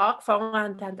 als wir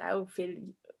angefangen haben auch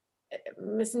viel,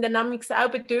 wir sind dann nämlich auch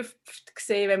bedürft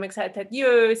gesehen, wenn man gesagt hat,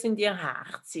 jö, sind die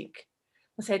herzig.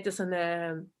 Das hat so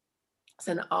eine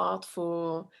Art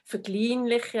von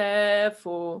Verkleinlichen,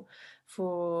 von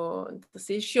das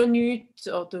ist ja nichts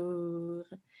oder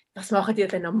was machen die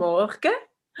denn am Morgen?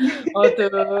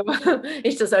 Oder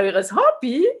ist das eures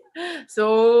Hobby?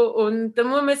 So, und da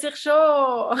muss man sich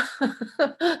schon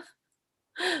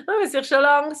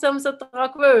langsam so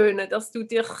daran gewöhnen, dass du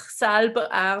dich selber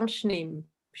ernst nimmst,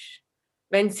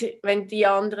 wenn die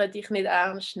anderen dich nicht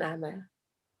ernst nehmen.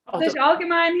 Das ist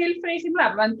allgemein hilfreich im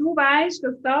Leben. Wenn du weißt,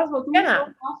 dass das, was du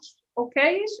so machst,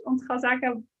 okay ist und kann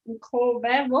sagen,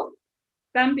 wer will,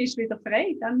 dann bist du wieder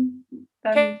frei. Dann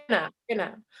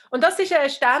Genau. Und das ist ein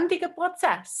ständiger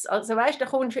Prozess. Also weißt, da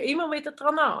kommst du immer wieder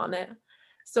dran an.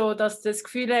 so dass du das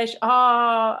Gefühl hast,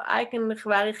 eigentlich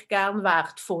wäre ich gern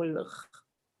wertvoller.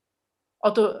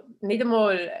 Oder nicht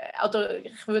einmal, oder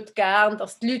ich würde gern,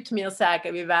 dass die Leute mir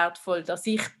sagen, wie wertvoll dass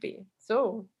ich bin.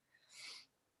 So.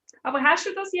 Aber hast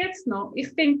du das jetzt noch? Ich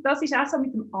finde, das ist auch so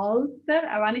mit dem Alter,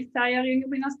 auch wenn ich 10 Jahre jünger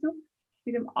bin als du,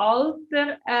 mit dem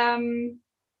Alter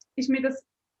ist mir das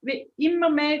wie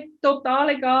immer mehr total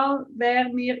egal, wer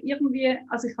mir irgendwie,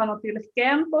 also ich habe natürlich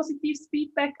gern positives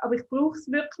Feedback, aber ich brauche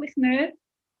es wirklich nicht,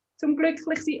 zum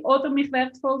glücklich sein oder mich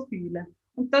wertvoll fühlen.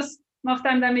 Und das macht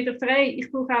einem dann wieder frei.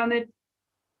 Ich brauche auch nicht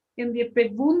irgendwie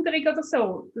Bewunderung oder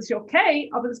so. Das ist okay,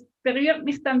 aber das berührt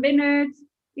mich dann wie nicht.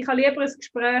 Ich habe lieber ein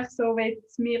Gespräch, so wie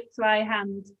es wir zwei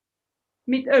haben,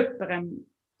 mit jemandem.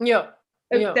 Ja.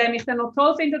 Ob der mich dann noch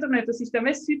toll findet oder nicht, das ist dann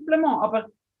ein Supplement. Aber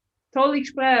tolle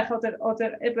Gespräche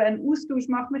oder eben ein Austausch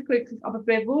macht mich glücklich. Aber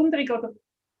Bewunderung oder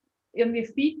irgendwie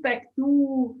Feedback,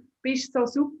 du bist so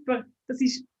super, das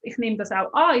ist, ich nehme das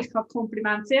auch an, ich kann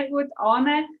Komplimente sehr gut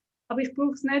annehmen, aber ich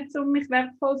brauche es nicht, um mich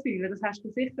wertvoll zu fühlen. Das hast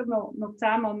du sicher noch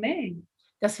 10-mal mehr.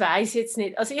 Das weiss ich jetzt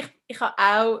nicht. Also ich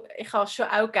habe schon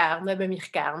auch gerne, wenn man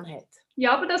mich gerne hat.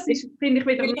 Ja, aber das ist, finde ich,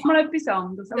 wieder nochmal etwas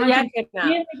anderes. Aber ja,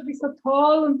 genau. Du bist so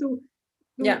toll und du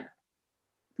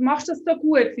machst das so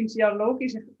gut, findest du ja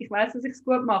logisch. Ich weiss, dass ich es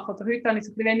gut mache. Oder heute habe ich es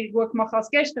ein bisschen weniger gut gemacht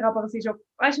als gestern, aber es ist auch,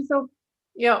 weißt du, so.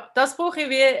 Ja, das brauche ich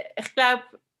wie, ich glaube,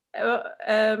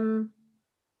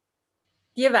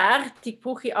 die Wertung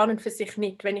brauche ich an und für sich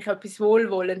nicht, wenn ich etwas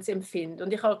Wohlwollens empfinde.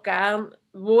 Und ich habe gerne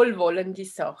wohlwollende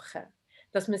Sachen,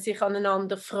 dass man sich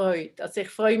aneinander freut. Also ich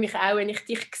freue mich auch, wenn ich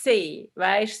dich sehe,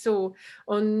 weißt so.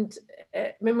 Und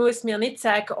man muss mir nicht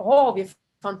sagen, oh, wie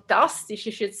fantastisch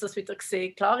ist jetzt das wieder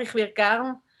gesehen. Klar, ich würde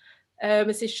gerne.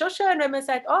 Es ist schon schön, wenn man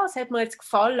sagt, es hat mir jetzt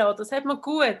gefallen oder es hat mir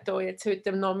gut getan, jetzt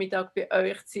heute am Nachmittag bei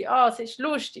euch zu sein. Es ist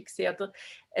lustig gewesen, oder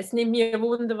es nimmt mir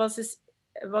Wunder, was es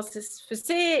für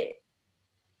sie,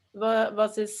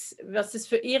 was es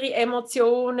für ihre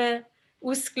Emotionen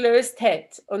ausgelöst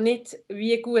hat und nicht,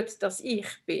 wie gut dass ich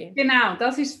bin. Genau,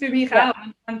 das ist für mich auch.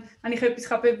 Wenn ich etwas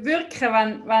bewirken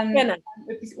kann, wenn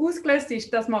etwas ausgelöst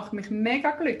ist, das macht mich mega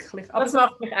glücklich. Aber das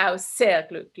macht mich auch sehr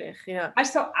glücklich, ja.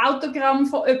 Weißt du, so Autogramm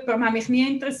von jemandem hat mich nie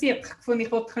interessiert. Ich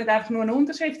wollte nicht einfach nur eine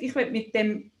Unterschrift. Ich will mit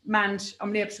dem Menschen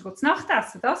am liebsten zu Nacht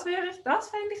essen. Das fände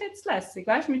ich jetzt lässig.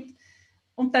 Weißt,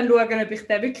 und dann schauen, ob ich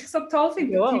den wirklich so toll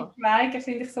finde. Ja. Die Schweigen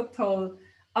finde ich so toll.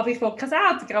 Aber ich will kein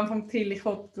Autogramm vom Till. Ich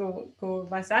will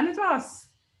weiss auch nicht was.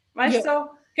 Weißt du, so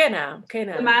genau.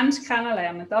 den Menschen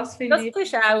kennenlernen. Das finde ich.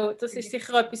 Das ist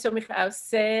sicher etwas, was mich auch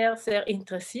sehr, sehr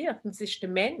interessiert. Und das ist der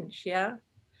Mensch, ja.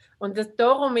 Und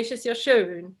darum ist es ja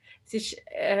schön. Es ist,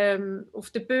 auf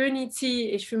der Bühne zu sein,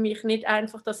 ist für mich nicht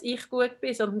einfach, dass ich gut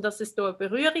bin, sondern dass es da eine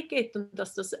Berührung gibt und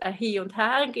dass es ein Hin und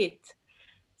Her gibt.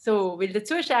 So, weil der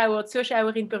Zuschauer, die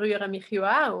Zuschauerin berühren mich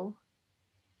ja auch.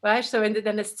 Weißt du, so, wenn du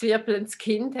dann ein zwirpelndes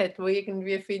Kind hat, das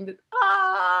irgendwie findet,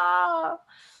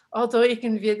 oder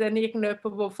irgendwie dann irgendjemand,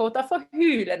 der von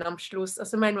heulen am Schluss.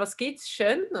 Also, ich meine, was gibt es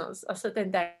Schöneres? Also,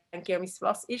 dann denke ich,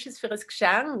 was ist es für ein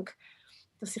Geschenk,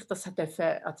 dass wir das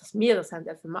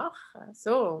machen dürfen.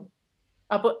 So.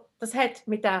 Aber das hat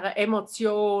mit dieser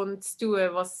Emotion zu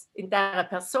tun, was in dieser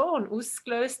Person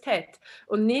ausgelöst hat.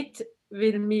 Und nicht,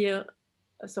 weil wir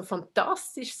so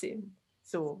fantastisch sind.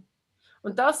 So.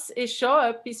 Und das ist schon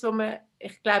etwas, wo man,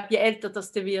 ich glaube, je älter du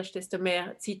wirst, desto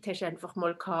mehr Zeit hast du einfach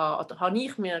mal gehabt, oder habe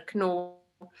ich mir genommen,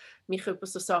 mich über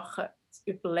so Sachen zu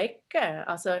überlegen.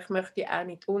 Also ich möchte auch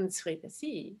nicht unzufrieden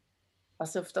sein.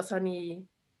 Also auf das habe ich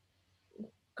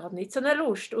gerade nicht so eine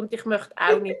Lust. Und ich möchte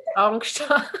auch nicht Angst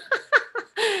haben.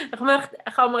 Ich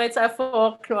habe mir jetzt auch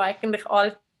vorgenommen, eigentlich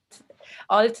alt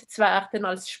zu werden,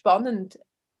 als spannend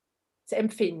zu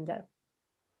empfinden.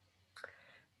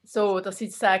 So, dass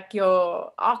ich sage,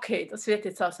 ja, okay, das wird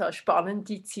jetzt also eine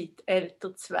spannende Zeit,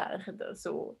 älter zu werden.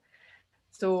 So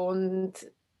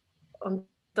und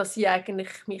dass ich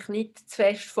eigentlich mich nicht zu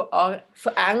fest von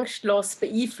Angst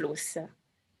beeinflussen lasse.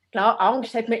 Klar,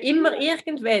 Angst hat man immer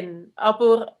irgendwann,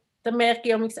 aber dann merke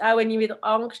ich auch, wenn ich wieder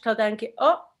Angst habe, denke ich,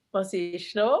 was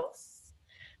ist los?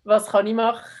 Was kann ich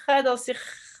machen, dass ich,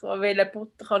 welche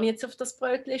Butter kann ich jetzt auf das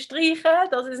Brötchen streichen,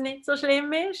 dass es nicht so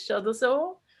schlimm ist oder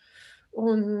so.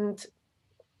 Und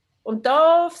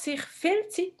da sich viel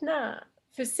Zeit nehmen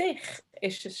für sich,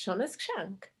 ist es schon ein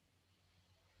Geschenk.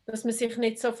 Dass man sich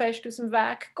nicht so fest aus dem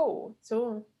Weg geht.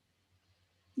 So.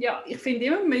 Ja, ich finde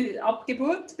immer, ab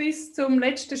Geburt bis zum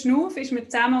letzten Schnuff ist man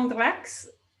zusammen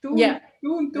unterwegs. Du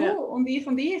und du und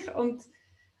ich.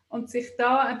 Und sich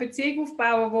da eine Beziehung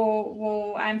aufbauen,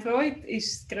 wo einem freut,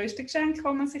 ist das grösste Geschenk, das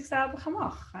man sich selber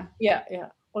machen kann. Ja.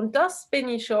 Und das bin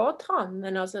ich schon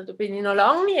dran. Also da bin ich noch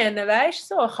lange nie, weißt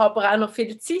du so. Ich habe aber auch noch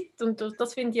viel Zeit und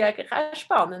das finde ich eigentlich auch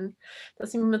spannend,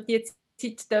 dass ich mir die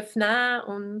Zeit nehmen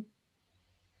und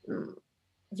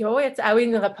ja, jetzt auch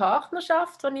in einer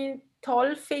Partnerschaft, die ich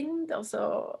toll finde.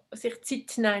 Also sich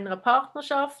Zeit nehmen in einer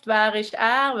Partnerschaft. Wer ist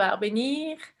er, wer bin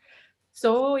ich?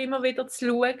 So immer wieder zu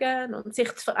schauen und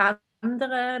sich zu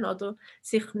verändern oder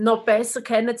sich noch besser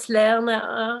kennenzulernen.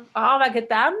 Wegen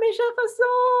dem ist er so.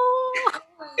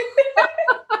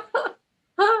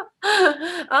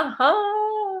 Aha.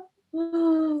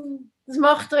 Das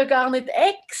macht er gar nicht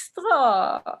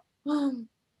extra.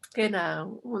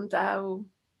 Genau. Und auch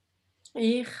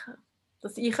ich,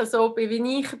 dass ich so bin,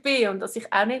 wie ich bin und dass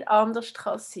ich auch nicht anders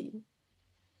kann sein.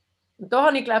 Und da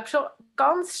habe ich, glaube ich, schon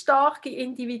ganz starke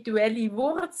individuelle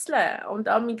Wurzeln. Und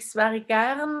amigs wäre ich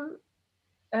gern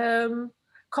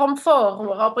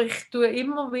Komfort, aber ich tue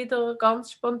immer wieder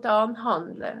ganz spontan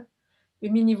handeln, wie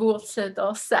meine Wurzeln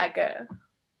das sagen.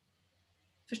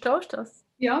 Verstehst du das?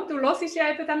 Ja, du hörst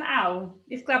ja eben dann auch.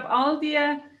 Ich glaube, all die,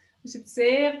 das ist jetzt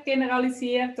sehr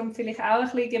generalisiert und vielleicht auch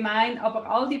ein bisschen gemein, aber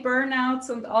all die Burnouts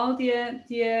und all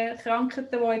die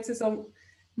Krankheiten, die jetzt so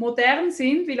modern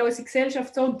sind, weil unsere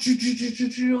Gesellschaft so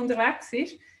unterwegs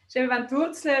ist eben, wenn die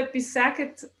Wurzeln etwas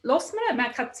sagen, hört man nicht, man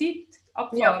hat keine Zeit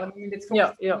abfahren, wir müssen jetzt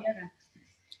funktionieren. Ja.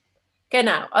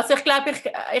 Genau, also ich glaube,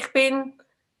 ich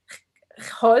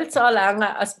Holz anlängen,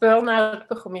 als Burnout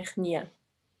bekomme ich nie.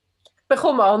 Ich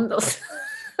bekomme anders.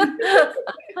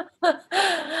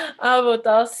 Aber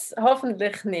das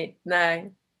hoffentlich nicht,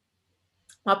 nein.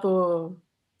 Aber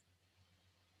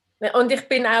und ich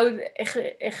bin auch,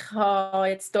 ich habe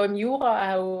jetzt hier im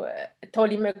Jura auch eine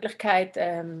tolle Möglichkeit,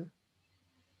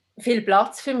 viel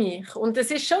Platz für mich. Und es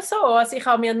ist schon so, also ich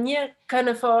habe mir nie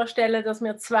vorstellen, dass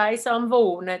wir zweisam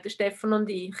wohnen, der Stefan und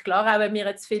ich. Klar, auch wenn wir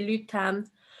jetzt viele Leute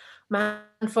haben. Wir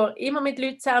haben vorher immer mit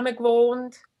Leuten zusammen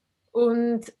gewohnt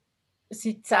und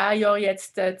seit 10 Jahren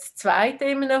jetzt das zweite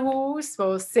in einem Haus,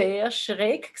 das sehr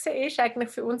schräg war, eigentlich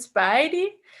für uns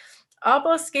beide.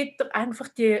 Aber es gibt einfach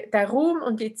den Raum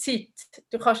und die Zeit.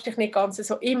 Du kannst dich nicht ganz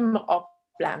so immer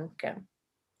ablenken.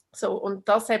 So, und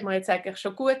das hat mir jetzt eigentlich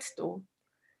schon gut getan,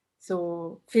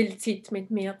 so viel Zeit mit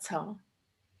mir zu haben.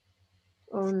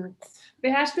 Und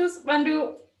wie hast du es, wenn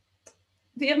du...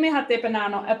 Die Irmi hat eben auch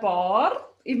noch eine Bar.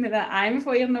 In einem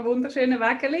von ihren wunderschönen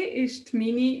Wägeli ist die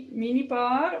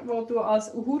Mini-Bar, wo du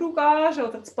als Uhuru gehst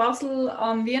oder zu Basel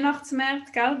an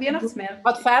Weihnachtsmärkte, gell? Weihnachtsmärkte?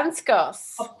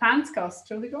 Adventsgasse. Adventsgasse,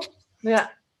 Entschuldigung. Ja.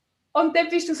 Und dann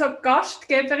bist du so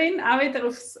Gastgeberin, auch wieder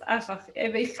aufs einfach.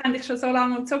 Ich kenne dich schon so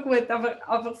lange und so gut,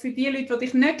 aber für die Leute, die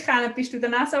dich nicht kennen, bist du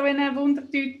dann auch so wie eine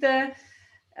Wundertüte.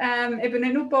 Eben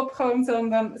nicht nur Popcorn,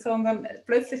 sondern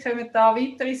plötzlich kommen da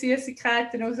weitere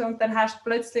Süßigkeiten raus und dann hast du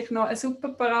plötzlich noch einen super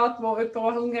parat, wo jemand, der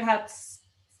Hunger hat,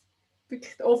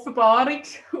 wirklich die Offenbarung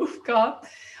aufgeht.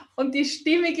 Und die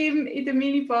Stimmung in der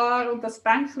Minibar und das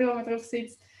Bänkchen, wo man drauf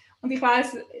sitzt. Und ich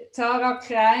weiss, Sarah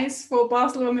Kreis von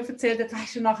Basel, die mir erzählt hat,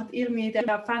 weisst du, nachher die Irmi in der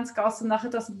Adventsgasse und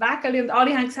nachher das Wägeli und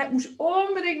alle haben gesagt, du musst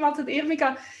unbedingt mal zu der Irmi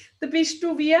gehen. Da bist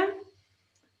du wie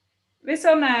so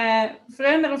eine,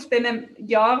 früher auf diesen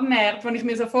Jahrmärkten, wenn ich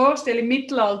mir so vorstelle, im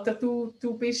Mittelalter,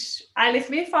 du bist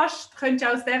eigentlich wie fast,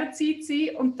 könntest aus dieser Zeit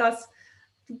sein und du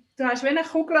hast wie eine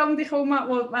Kugel um dich herum,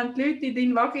 wo, wenn die Leute in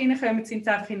deinen Wagen reinkommen, sind sie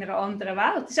einfach in einer anderen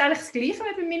Welt. Das ist eigentlich das Gleiche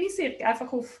wie bei Minisirk,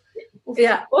 einfach auf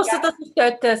ja, außer dass ich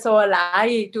dort so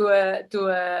allein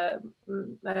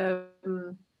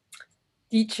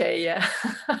DJ.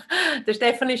 Der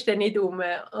Stefan ist dann nicht rum.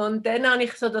 Und dann habe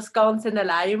ich so das Ganze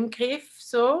allein im Griff.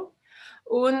 So.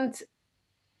 Und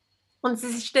es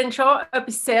ist dann schon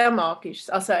etwas sehr Magisches.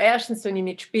 Also erstens tue ich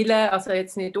nicht spielen, also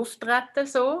jetzt nicht auftreten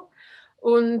so.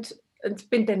 Und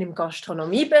bin dann im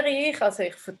Gastronomiebereich, also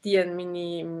ich verdiene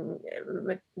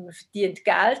man verdient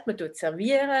Geld, man tut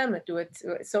servieren, man tut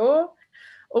so.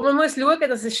 Und man muss schauen,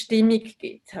 dass es Stimmung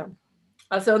gibt.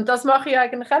 Also, und das mache ich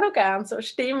eigentlich auch noch gerne, so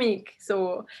Stimmung,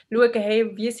 so schauen,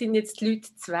 hey, wie sind jetzt die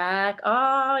Leute zu Weg?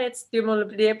 Jetzt tun wir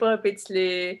lieber ein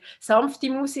bisschen sanfte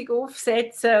Musik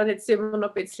aufsetzen und jetzt tun wir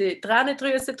noch ein bisschen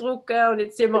Tränendrüsen drücken und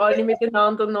jetzt tun wir alle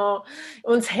miteinander noch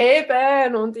uns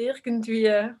heben und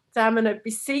irgendwie zusammen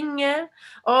etwas singen.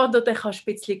 Oder dann kannst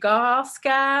du ein bisschen Gas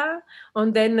geben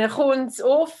und dann kommt es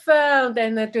offen und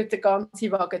dann tut der ganze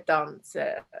Wagen tanzen.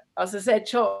 Also es hat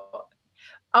schon...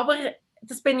 Aber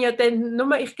das bin ja dann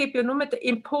nur, ich gebe ja nur den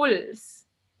Impuls.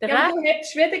 Ja, du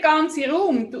hast wie den ganzen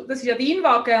Raum. Das ist ja dein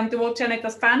Wagen und du willst ja nicht,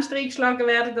 dass das Fenster eingeschlagen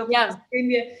werden. Oder ja.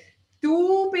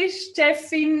 Du bist die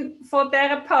Chefin von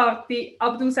dieser Party,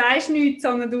 aber du sagst nichts,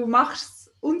 sondern du machst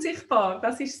es unsichtbar.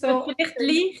 Das ist so... Vielleicht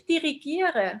leicht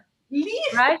dirigieren.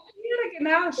 Leicht dirigieren,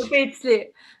 genau. Ein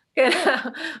bisschen.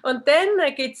 Genau. Und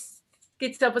dann gibt's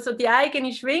aber so die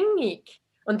eigene Schwingung.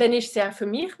 Und dann ist es ja auch für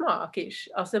mich magisch.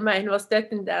 Also ich meine, was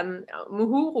dort in dem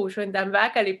Uhuru schon in diesem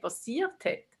Wägeli passiert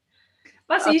hat.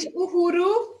 Was ist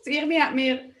Uhuru? Irmi hat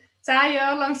mir 10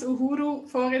 Jahre lang das Uhuru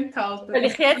vorenthalten. Will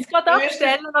ich jetzt gerade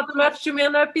abstellen oder möchtest du mir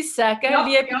noch etwas sagen? Ja,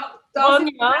 liebe ja, das ist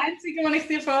Ronja? das Einzige, was ich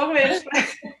dir vorwirf.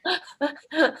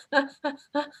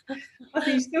 Was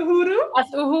ist Uhuru?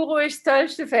 Also Uhuru ist das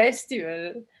tollste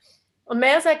Festival. Und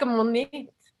mehr sagen wir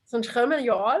nicht, sonst kommen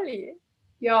ja alle.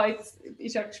 Ja, jetzt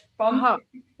ist ja gespannt,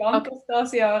 was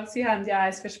das Jahr. Sie haben ja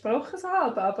eins versprochen, so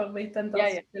halb, aber wie dann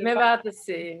das. Ja. Wir werden es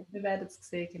sehen. Wir werden es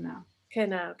sehen, genau.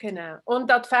 Genau. Und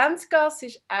die Adventsgasse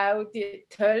ist auch die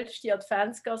tollste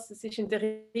Adventsgasse. Das ist in der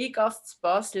Rheingasse zu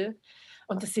Basel.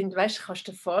 Und das sind, weißt du, kannst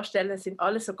du dir vorstellen, das sind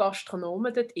alle so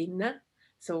Gastronomen dort innen.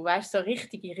 So, weißt du, so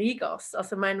richtige Rheingasse.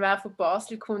 Also, wer von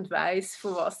Basel kommt, weiss,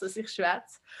 von was das ich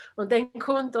schwätze. Und dann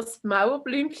kommt das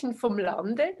Mauerblümchen vom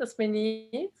Lande, das bin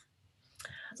ich.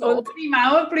 So, und die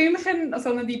Mauerblümchen,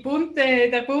 sondern der bunte.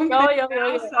 Ja.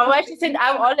 Aber weißt du, es sind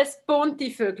auch alles bunte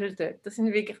Vögel dort. Das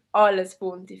sind wirklich alles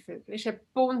bunte Vögel. Es ist eine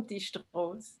bunte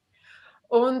Straße.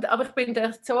 Aber ich bin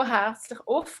dort so herzlich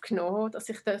aufgenommen, dass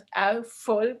ich dort auch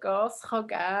Vollgas geben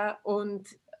kann und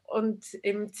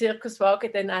im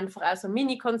Zirkuswagen dann einfach auch so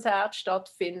Mini-Konzerte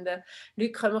stattfinden.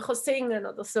 Leute können singen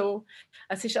oder so.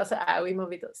 Es ist also auch immer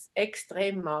wieder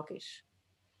extrem magisch.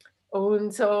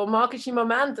 Und so magische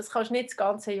Momente, das kannst du nicht das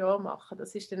ganze Jahr machen.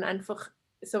 Das ist dann einfach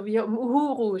so wie am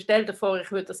Uhuru. Stell dir vor,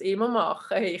 ich würde das immer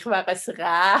machen. Ich wäre ein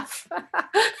Räf.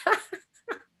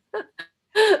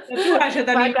 Du hast ja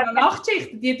dann immer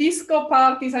Nachtschichten. Die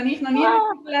Disco-Partys habe ich noch nie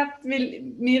erlebt, weil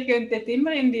wir gehen dort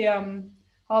immer in die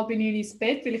 8:30 ins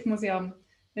Bett, weil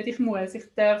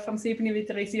ich darf am 7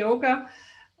 wieder ins Yoga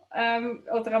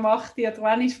oder am 8 oder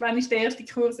wann ist der erste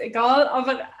Kurs, egal,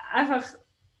 aber einfach,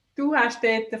 du hast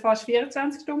dort fast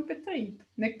 24 Stunden Betrieb,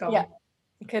 nicht ganz. Ja,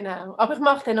 genau. Aber ich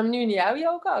mache dann am 9 auch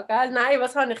Yoga, gell? Nein,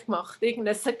 was habe ich gemacht?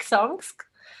 Irgendein Gesangs...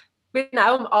 Ich bin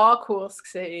auch im A-Kurs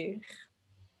gesehen.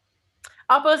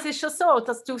 Aber es ist schon so,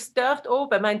 dass du es dort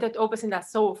oben, ich meine, dort oben sind auch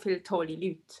so viele tolle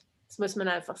Leute. Das muss man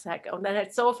einfach sagen. Und dann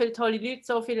hat so viele tolle Leute,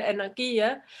 so viele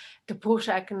Energien, du brauchst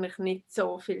eigentlich nicht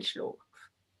so viel Schlaf.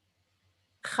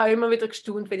 Ich habe immer wieder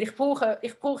gestaunt, weil ich brauche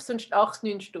sonst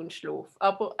 8-9 Stunden Schlaf.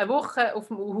 Aber eine Woche auf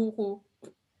dem Uhuru,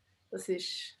 das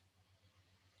ist...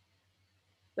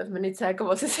 Darf man nicht sagen,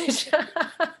 was es ist.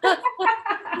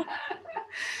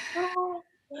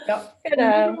 Ja,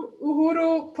 genau.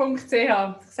 Uhuru.ch, ich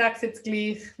sage es jetzt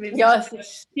gleich. Ja, es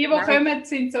ist, die kommen,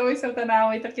 sind sowieso dann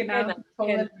auch wieder die tollen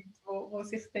Leute, die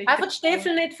sich denken. Einfach die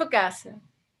Stiefel nicht vergessen.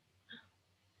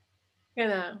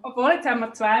 Genau. Obwohl, jetzt haben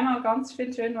wir zweimal ganz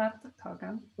viel schönes Wetter gehabt,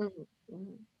 gell?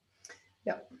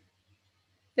 Ja.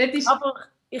 Aber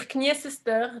ich genieße es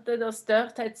dort, dass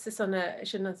dort hat es so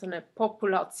eine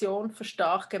Population von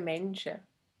starken Menschen.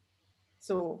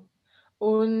 So.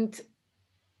 Und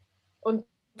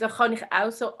da kann ich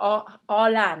auch so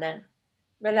anlehnen.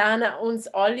 Wir lernen uns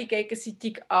alle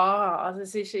gegenseitig an. Also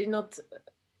es ist innerhalb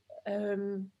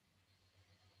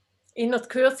der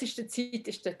kürzesten Zeit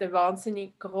ist dort eine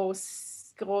wahnsinnig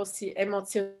grosse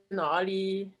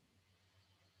emotionale,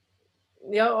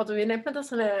 ja, oder wie nennt man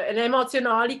das? Eine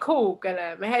emotionale Kugel.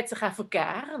 Man hat sich einfach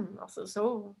gern. Also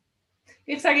so.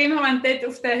 Ich sage immer, wenn du dort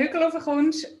auf den Hügel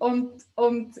raufkommst und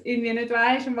irgendwie nicht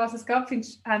weißt, um was es geht,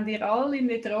 haben die alle in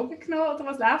die Drogen genommen oder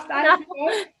was läuft eigentlich mit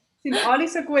euch? Sind alle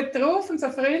so gut drauf und so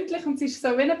freundlich und es ist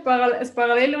so wie ein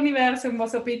Paralleluniversum,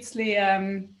 das so ein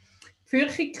bisschen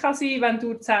fürchtig kann sein, wenn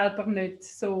du selber nicht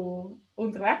so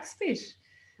unterwegs bist.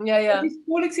 Ja. Das war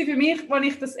cool für mich, als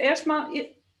ich das erste Mal...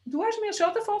 Du hast mir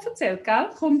schon davon erzählt, gell?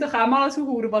 Komm doch auch mal zu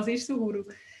Uhuru. Was ist Uhuru?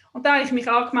 Und dann habe ich mich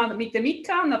angemeldet mit dem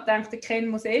Mika und habe gedacht, der Ken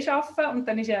muss arbeiten. Und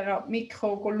dann ist er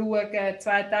mitgekommen, schauen,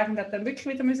 2 Tage und hat dann wirklich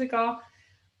wieder gehen. Aber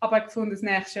er hat gefunden, das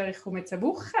nächste Jahr, ich komme jetzt eine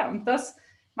Woche. Und das,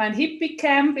 mein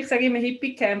Hippie-Camp, ich sage immer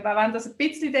Hippie-Camp, auch wenn das ein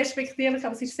bisschen despektierlich ist,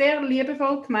 aber es ist sehr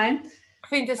liebevoll gemeint. Ich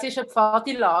finde, es ist ein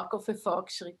Pfadilager für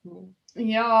Fortgeschrittene.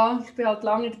 Ja, ich war halt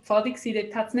lange in der Pfadi gewesen.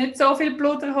 Dort hat es nicht so viel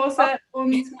Bluterhosen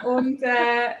und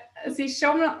es ist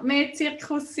schon mehr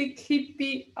Zirkusig,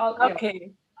 Hippie,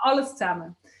 Okay. alles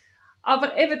zusammen.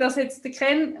 Aber eben, dass jetzt der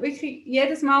Ken wirklich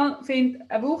jedes Mal findet,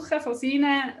 eine Woche von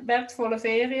seinen wertvollen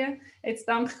Ferien. Jetzt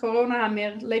dank Corona haben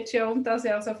wir letztes Jahr und das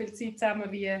Jahr so viel Zeit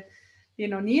zusammen wie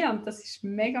noch nie und das ist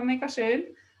mega, mega schön.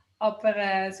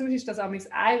 Aber sonst ist das eine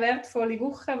wertvolle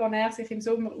Woche, die er sich im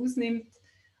Sommer ausnimmt.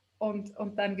 Und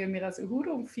dann gehen wir als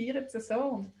Uhuru und feiern es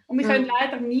so. Und wir können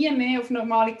leider nie mehr auf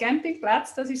normale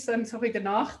Campingplätze. Das ist so ein bisschen der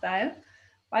Nachteil.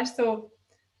 Weißt du, so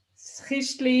das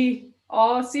Kistchen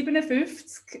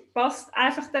A57 passt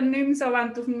einfach dann nicht mehr so,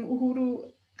 wenn du auf dem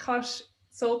Uhuru kannst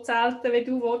so zelten, wie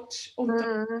du willst, und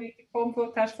den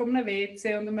Komfort hast von einem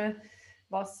WC und einem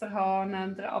Wasserhahn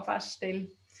und einer Abwaschstelle.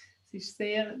 Es ist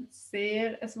sehr,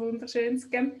 sehr ein wunderschönes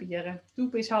Campieren. Du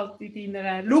bist halt in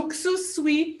deiner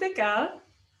Luxussuite, gell?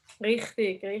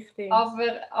 Richtig. Aber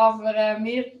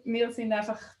wir sind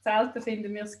einfach, Zelten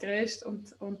finden wir das Größte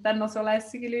und dann noch so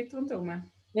lässige Leute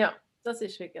rundherum. Ja, das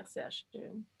ist wirklich sehr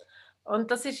schön.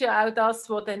 Und das ist ja auch das,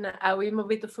 was dann auch immer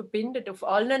wieder verbindet, auf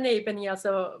allen Ebenen. Also,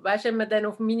 weißt du, wenn wir dann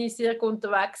auf Minisirk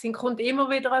unterwegs sind, kommt immer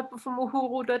wieder jemand vom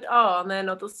Uhuru dort an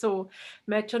oder so.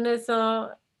 Man hat schon so,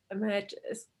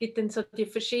 es gibt dann so die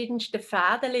verschiedensten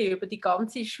Fäden über die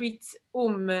ganze Schweiz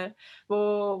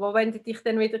wo wenn du dich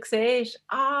dann wieder siehst,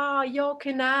 ja,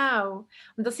 genau.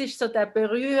 Und das ist so der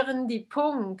berührende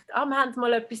Punkt. Wir haben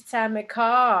mal etwas zusammen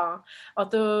gehabt.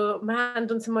 Oder wir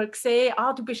haben uns mal gesehen,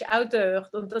 du bist auch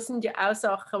dort. Und das sind ja auch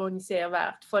Sachen, die ich sehr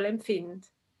wertvoll empfinde.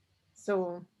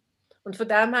 So. Und von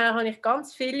dem her habe ich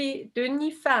ganz viele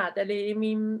dünne Fäden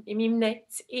in meinem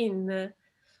Netz inne.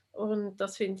 Und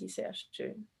das finde ich sehr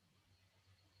schön.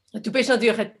 Du bist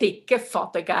natürlich ein dicker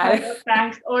Faden, gell? Ich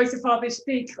denke, unser Faden ist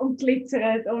dick und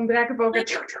glitzert und Regenbogen.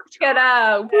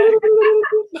 Genau. Aber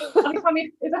ich habe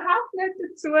mich überhaupt nicht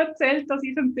dazu erzählt, dass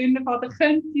ich ein dünner Faden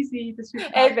könnte sein. Das ist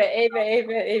Eben.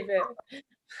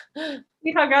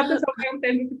 Ich habe gerade so,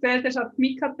 während du erzählt hast, an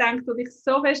Mika gedacht, die dich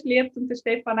so fest liebt und der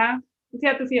Stefan auch. Und sie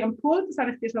hat auf ihrem Pult, das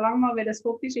habe ich dir schon lange mal ein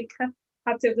Foto schicken,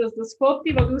 hat sie das Foto,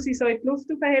 wo du sie so in die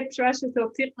Luft aufhebst, weißt du, so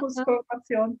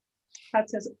Zirkusformation, hat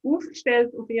sie also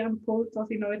aufgestellt auf ihrem Pult, was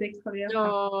sie neu dekoriert hat.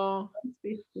 Oh, Ganz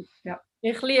wichtig, ja.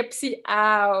 ich liebe sie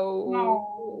auch.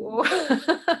 Oh.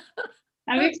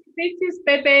 Wirklich, seit sie das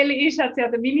Baby ist, hat sie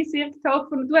an der Minisirk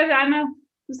getroffen. Und du hast auch,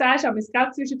 du sagst auch, es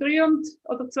geht zwischen 3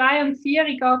 oder 2 und 4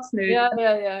 geht es nicht. Ja.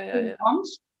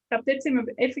 Angst. Ich glaube, dort sind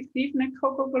wir effektiv nicht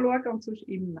schauen und sonst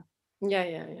immer. Ja.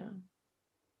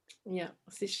 Ja,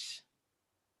 es ist...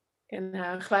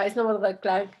 Genau, ich weiss noch, was du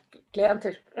gelernt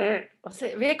hast.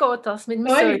 Wie geht das mit dem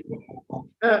Säugling? Genau.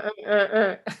 Ja,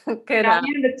 wir haben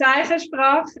eine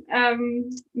Zeichensprache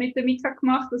mit der Mika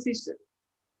gemacht. Das ist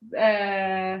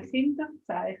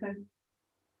Kinderzeichen.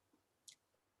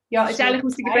 Ja, ist eigentlich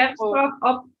aus der Gebärdensprache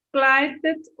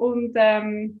abgeleitet. Und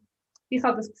ich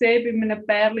habe das gesehen bei einem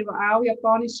Pärchen, das auch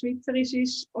japanisch-schweizerisch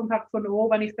ist. Und habe gefunden,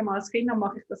 wenn ich dann mal als Kind habe,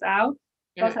 mache ich das auch.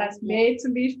 Das heisst mehr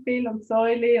zum Beispiel und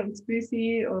Säule und das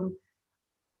Büsi.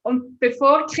 Und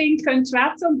bevor die Kinder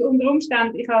schwätzen und unter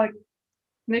Umständen, ich habe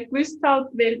nicht gewusst, halt,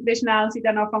 wie schnell sie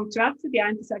dann anfangen zu schwätzen. Die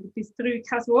einen sagen bis 3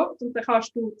 kein Wort und dann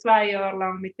kannst du 2 Jahre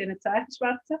lang mit diesen Zeichen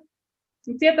schwätzen.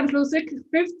 Und sie hat am Schluss wirklich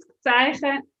 50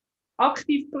 Zeichen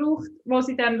aktiv gebraucht, wo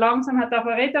sie dann langsam hat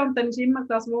reden und dann ist immer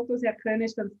das Wort, das sie hat können,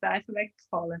 ist dann das Zeichen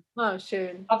weggefallen.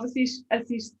 Schön. Aber es ist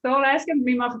so lässig und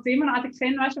wir machen es immer noch. Auch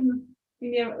Kinder, weißt du,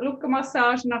 in ihrer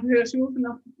Rückenmassage, nachher hörst du auf und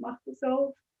dann macht er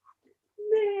so.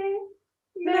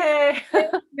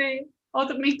 Nee.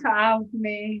 Oder Mika auch.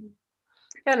 Nee.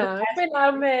 Genau, ich bin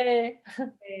auch mehr.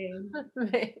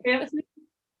 Kerzli.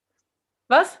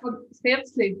 Was? Das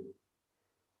Kerzli.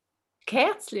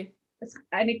 Kerzli?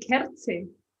 Eine Kerze.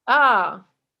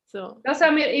 So. Das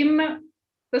haben wir immer,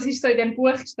 das ist so in dem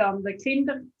Buch gestanden,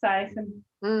 Kinderzeichen.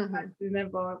 Aber in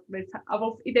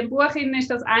dem Buch ist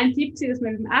das ein Tipp, dass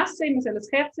wir beim Essen immer das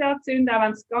Kerzchen anzünden, auch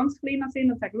wenn es ganz kleiner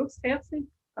sind und sagen, schau, das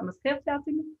Kerzchen, kann man das Kerzchen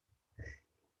anzünden?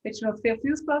 Willst du noch viel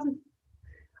ausblasen?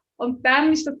 Und dann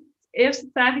war das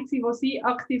erste Zeichen, das sie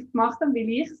aktiv gemacht haben, weil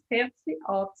ich das Kerzchen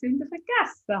anzünden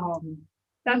vergessen habe.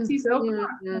 Das hat sie so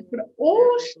gemacht.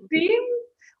 Stimmt.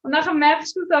 Und dann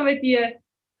merkst du so, wie die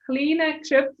kleinen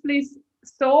Geschöpfchen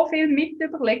so viel mit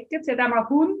überlegen. Sie hat einmal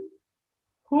Hund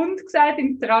gesagt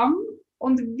im Tram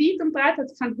und weit und breit hat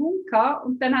sie keinen Hund gehabt.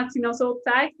 Und dann hat sie noch so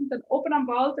gezeigt und dann oben am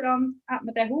Waldrand hat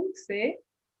man den Hund gesehen.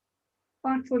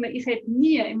 Und ich gefunden, ich hätte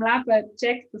nie im Leben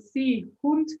gecheckt, dass sie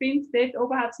Hund findet. Dort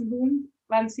oben hat sie einen Hund,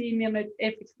 wenn sie mir nicht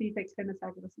effektiv hätte können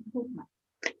sagen, dass sie einen Hund macht.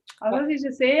 Also das ist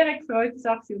eine sehr gefreute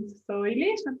Sache. Und das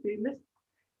Säule ist natürlich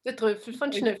der Trüffel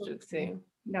von Schnüffel gesehen.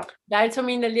 Ja. Eines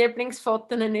meiner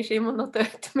Lieblingsfotos ist immer noch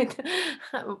dort,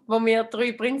 wo wir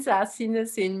 3 Prinzessinnen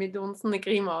sind mit unseren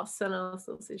Grimassen.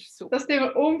 Also, das ist super. Das müssen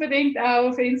wir unbedingt auch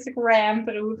auf Instagram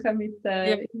brauchen mit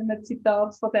einem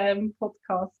Zitat von diesem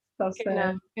Podcast. Dass,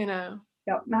 genau.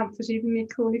 Ja, wir haben verschiedene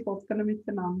coole Fotos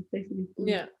miteinander, definitiv.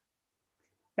 Ja.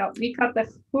 Ja, Mika hat eine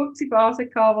kurze Phase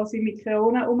gehabt, wo sie mit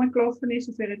Corona rumgelaufen ist.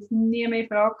 Es wird jetzt nie mehr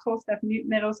Frage kosten, es darf nichts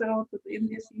mehr rosarot oder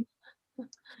irgendwie sein.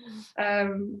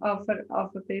 Aber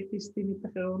dort ist sie mit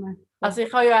der Corona. Also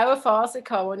ich habe ja auch eine Phase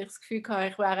gehabt, wo ich das Gefühl hatte,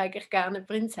 ich wäre eigentlich gerne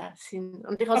Prinzessin.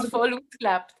 Und ich habe es voll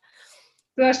ausgelebt.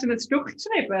 Du hast dann ein Stück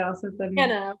geschrieben. Also dann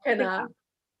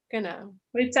Genau.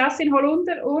 Prinzessin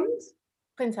Holunder und?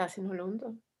 Prinzessin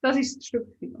Holunder. Das ist das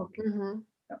Stückchen, okay. Mhm.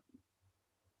 Ja.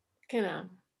 Genau.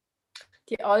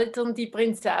 Die alternde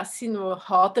Prinzessin, die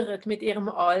hadert mit ihrem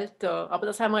Alter. Aber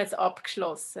das haben wir jetzt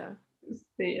abgeschlossen.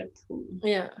 Sehr cool.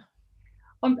 Ja.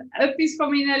 Und etwas von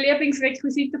meinen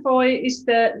Lieblingsrequisiten von euch ist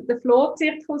der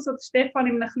Flohzirkus, wo Stefan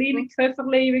in einem kleinen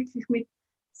Köfferchen wirklich mit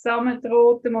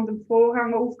Sammetrotem und einem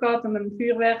Vorhang, der aufgeht und einem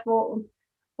Feuerwerk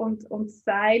und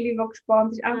Seile, das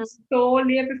gespannt ist. Auch so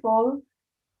liebevoll.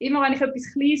 Immer wenn ich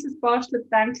etwas Kleines bastle,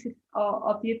 denke ich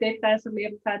an die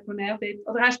Detailsverliebtheit, die er dort...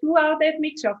 Oder hast du auch dort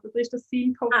mitgeschafft? Oder ist das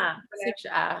sein Kopf? Das ist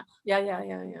auch. Ja.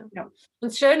 Ja. Und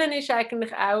das Schöne ist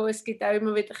eigentlich auch, es gibt auch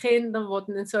immer wieder Kinder,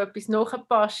 die dann so etwas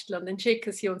nachbasteln und dann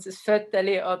schicken sie uns ein Foto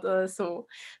oder so.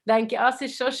 Dann denke ich, es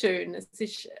ist schon schön.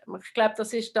 Ich glaube,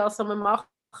 das ist das, was man machen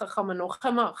kann man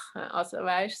nachher machen. Also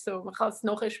weißt du, so, man kann es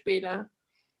nachher spielen.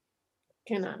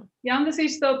 Genau. Ja, und das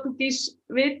ist so, du gibst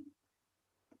wie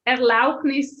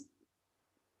Erlaubnis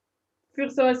für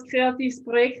so ein kreatives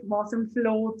Projekt, was ein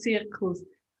Flohzirkus.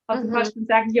 Also du kannst dann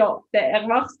sagen, ja, der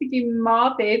erwachsene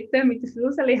Mann dort mit der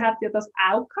Kruseli hat ja das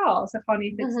auch gehabt. Also kann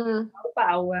ich das auch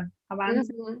bauen. Auch wenn es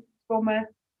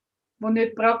wo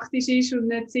nicht praktisch ist und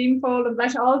nicht sinnvoll. Und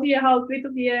weißt, all die halt wieder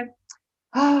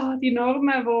die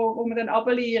Normen, wo man dann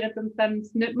abonniert und dann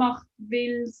es nicht macht,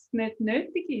 weil es nicht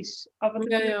nötig ist. Aber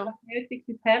das ist nötig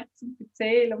für das Herz und für die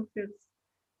Seele und für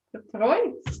die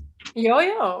Freude.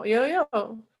 Ja.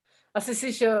 Also es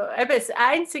ist ja eben das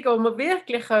Einzige, was wir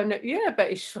wirklich üben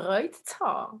können, ist Freude zu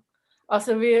haben.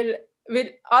 Also weil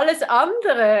alles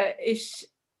andere ist...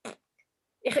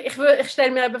 Ich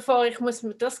stelle mir eben vor, ich muss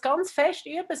mir das ganz fest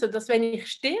üben, sodass, wenn ich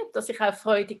stirb, dass ich auch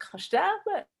freudig kann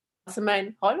sterben. Also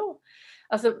hallo.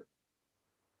 Also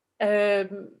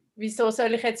wieso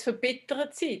soll ich jetzt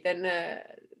verbittert sein?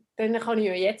 Dann kann ich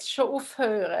ja jetzt schon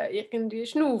aufhören, irgendwie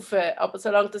schnaufen. Aber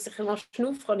solange dass ich noch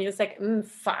schnaufe, kann ich sagen,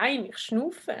 fein, ich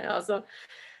schnaufe.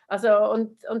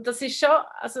 Und das ist schon,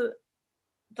 also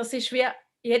das ist wie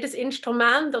jedes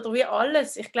Instrument oder wie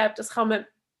alles. Ich glaube, das kann man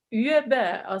üben.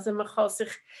 Also man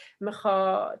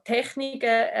kann Techniken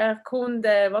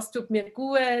erkunden, was tut mir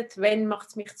gut, wenn macht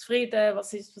es mich zufrieden,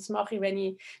 was mache ich, wenn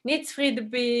ich nicht zufrieden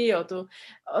bin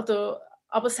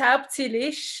aber das Hauptziel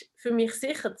ist für mich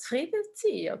sicher, zufrieden zu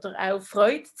sein oder auch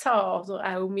Freude zu haben oder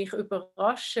auch mich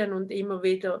überraschen und immer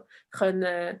wieder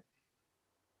können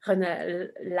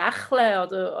lächeln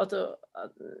oder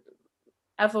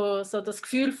einfach so das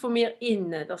Gefühl von mir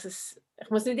innen, ich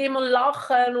muss nicht immer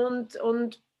lachen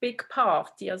und Big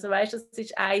Party. Also weißt, das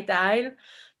ist ein Teil.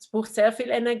 Es braucht sehr viel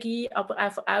Energie, aber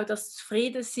einfach auch das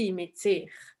Zufriedensein mit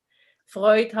sich,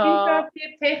 Freude haben.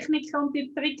 Die Techniken und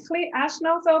die Trickchen, hast du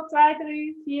noch so 2,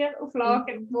 3, 4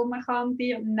 Auflagen, wo man kann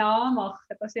dir nachmachen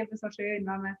kann? Das ist eben so schön,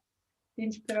 wenn man die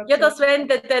Inspiration... Ja, dass wenn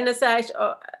du dann sagst,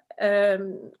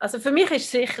 also für mich ist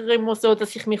es sicher immer so,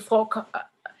 dass ich mich frage,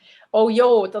 oh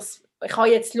ja, ich habe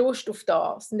jetzt Lust auf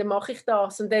das und dann mache ich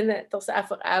das und dann das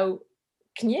einfach auch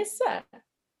genießen,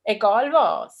 egal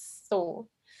was. So.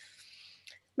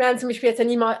 Wir haben zum Beispiel jetzt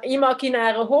einen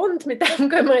imaginären Hund, mit dem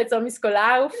gehen wir jetzt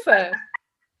laufen.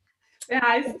 Wie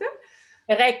heisst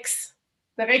der? Rex.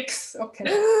 Der Rex,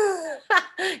 okay.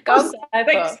 Ganz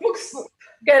einfach. Rexfuchs.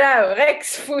 Genau,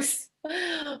 Rexfuß.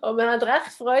 Und wir haben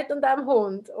recht Freude an diesem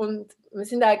Hund. Und wir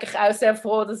sind eigentlich auch sehr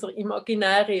froh, dass er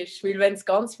imaginär ist. Weil wenn es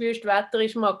ganz wüst Wetter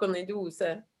ist, mag er nicht raus.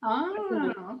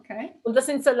 Okay. Und das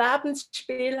sind so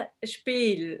Lebensspiele,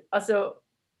 also,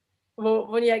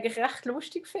 wo ich eigentlich recht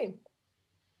lustig finde.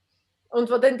 Und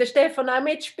wo dann der Stefan auch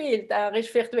mitspielt. Er ist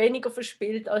vielleicht weniger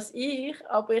verspielt als ich,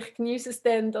 aber ich genieße es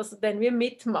dann, dass er dann wie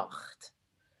mitmacht.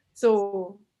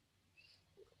 So.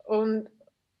 Und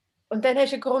dann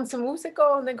hast du einen Grund zum Rausgehen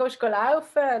und dann gehst du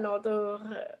laufen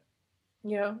oder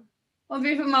ja. Und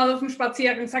wie viel Mal auf dem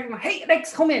Spaziergang sagen wir, hey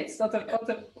Rex, komm jetzt! Oder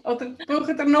braucht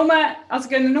ihr nur, also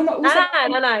gehen wir nur raus?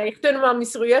 Nein, ich tue mal mein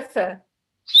Rufen.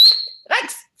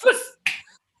 Rex, Fuß!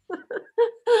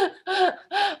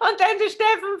 Und dann der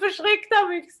Stefan verschrickt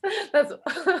damals.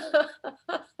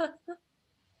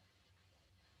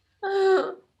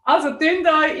 Also tönt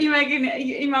euch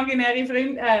imaginäre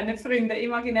Freunde, nicht Freunde,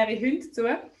 imaginäre Hunde zu.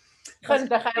 Ich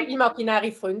könnte auch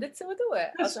imaginäre Freunde zutun.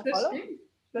 Also,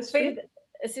 das stimmt.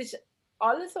 Es ist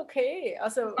alles okay.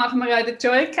 Also, das machen wir ja in der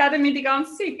Joy Academy die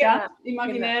ganze Zeit. Genau,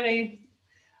 imaginäre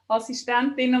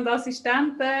Assistentinnen und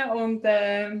Assistenten und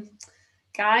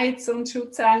Guides und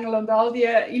Schutzengel und all die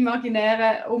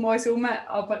Imaginären um uns herum.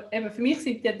 Aber eben für mich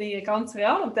sind die ganz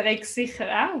real und der Rex sicher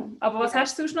auch. Aber was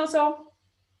hast du sonst noch so?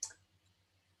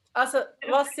 Also,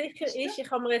 was sicher ist,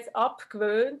 ich habe mir jetzt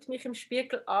abgewöhnt, mich im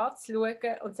Spiegel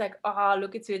anzuschauen und zu sagen, schau,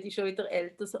 jetzt werde ich schon wieder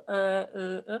älter.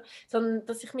 Sondern,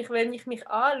 dass wenn ich mich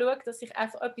anschaue, dass ich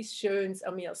einfach etwas Schönes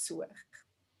an mir suche.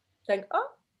 Ich denke,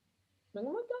 Schau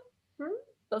mal da.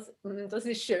 Das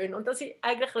ist schön. Und dass ich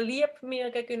eigentlich lieb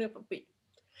mir gegenüber bin.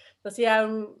 Dass ich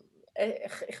auch,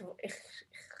 ich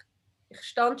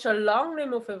stand schon lange nicht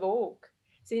mehr auf dem Weg.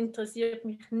 Es interessiert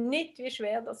mich nicht, wie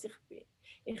schwer das ich bin.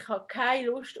 Ich habe keine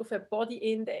Lust auf einen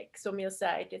Body-Index, der mir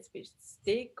sagt, jetzt bist du zu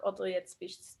dick oder jetzt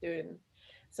bist du zu dünn.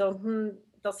 Sondern,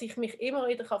 dass ich mich immer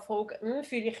wieder fragen kann,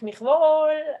 fühle ich mich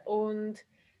wohl und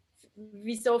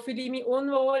wieso fühle ich mich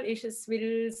unwohl? Ist es,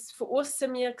 weil es von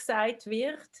außen mir gesagt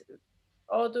wird?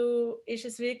 Oder ist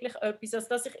es wirklich etwas, also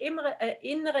dass ich immer einen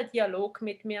inneren Dialog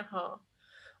mit mir habe?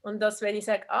 Und dass, wenn ich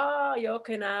sage, ja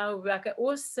genau, wegen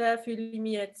außen fühle ich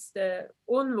mich jetzt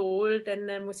unwohl,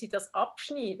 dann muss ich das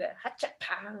abschneiden.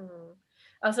 Hatschapang.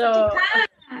 Also,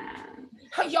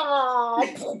 ja,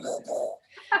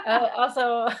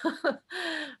 also,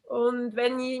 und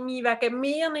wenn ich mich wegen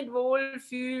mir nicht wohl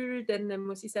fühle, dann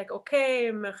muss ich sagen,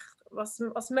 okay, was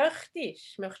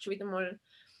möchtest du? Möchtest du wieder mal,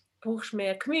 brauchst du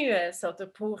mehr Gemüse oder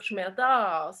brauchst du mehr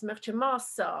das? Möchtest du eine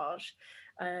Massage?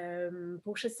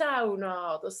 Brauchst du eine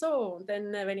Sauna oder so? Und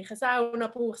dann, wenn ich eine Sauna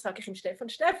brauche, sage ich ihm Stefan,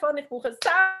 ich brauche eine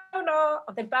Sauna.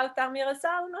 Und dann baut er mir eine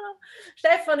Sauna.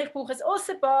 Stefan, ich brauche ein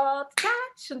Aussenbad.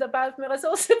 Und dann baut mir ein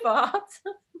Aussenbad.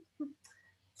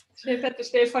 Der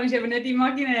Stefan ist eben nicht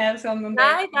imaginär, sondern...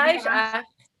 Nein, der ist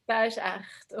echt. Der ist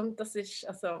echt. Und das ist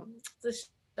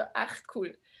echt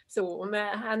cool. So, und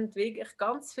wir haben wirklich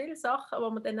ganz viele Sachen, die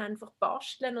wir dann einfach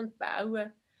basteln und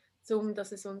bauen, um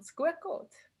dass es uns gut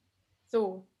geht.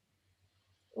 So.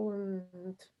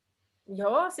 Und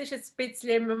ja, es ist jetzt ein bisschen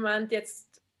im Moment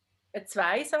jetzt eine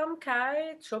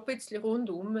Zweisamkeit, schon ein bisschen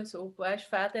rundum, so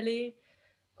Fädeli.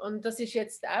 Und das ist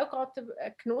jetzt auch gerade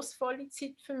eine genussvolle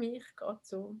Zeit für mich, gerade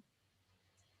so.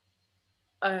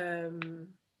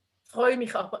 Freue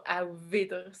mich aber auch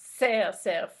wieder sehr,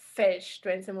 sehr fest,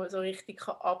 wenn es mal so richtig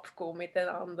abgehen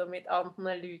miteinander, mit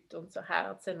anderen Leuten und so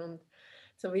Herzen und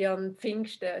so wie an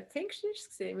Pfingsten. Pfingsten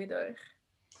ist es mit euch?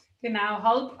 Genau,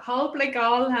 halb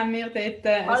legal haben wir dort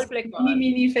ein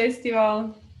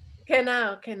Mini-Festival.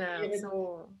 Genau,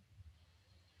 so.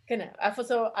 Genau, einfach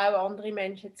so auch andere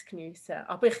Menschen zu geniessen.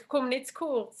 Aber ich komme nicht zu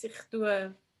kurz, ich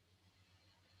tue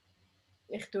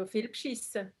viel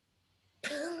beschissen.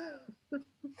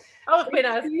 Aber ich bin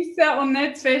auch... Und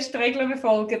nicht zu fest Regeln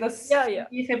befolgen, das ja.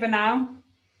 ich eben auch.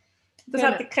 Das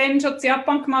Genau. hat Ken schon in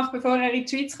Japan gemacht, bevor er in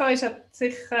die Schweiz kam. Er hat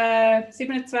sich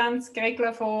 27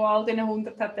 Regeln von all diesen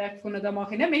 100 hat er gefunden, da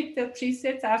mache ich nicht mit, ich beschisse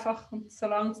jetzt einfach. Und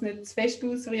solange es nicht zu fest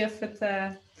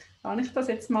ausrufen, habe ich das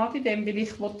jetzt mal bei dem, weil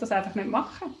ich das einfach nicht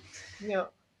machen.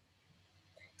 Ja,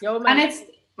 wenn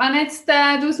jetzt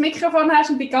du das Mikrofon hast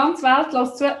und die ganze Welt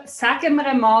lässt zu, sagen wir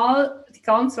einmal, die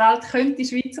ganze Welt könnte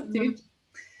Schweizerdeutsch.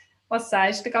 Was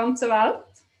sagst du der ganzen Welt?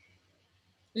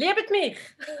 Liebet mich!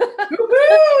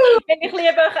 Ich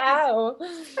liebe euch auch!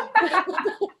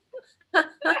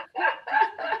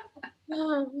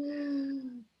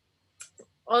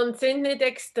 Und sind nicht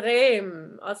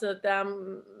extrem, also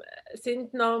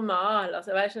sind normal.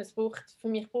 Also weißt du, für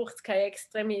mich braucht es keinen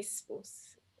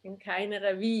Extremismus, in keiner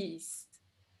Weise.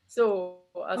 So,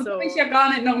 also, und du bist ja gar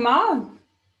nicht normal.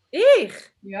 Ich?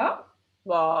 Ja.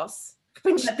 Was?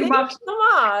 Ich bin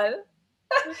normal.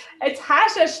 Jetzt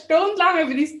hast du eine Stunde lang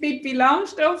über dein Pippi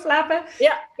Langstrumpf leben.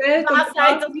 Ja, was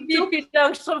sagt, dass Pippi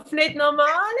Langstrumpf nicht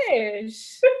normal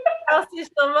ist? Das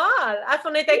ist normal,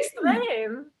 einfach nicht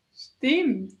extrem.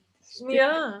 Stimmt.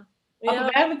 Ja.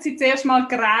 Aber werden sie zuerst mal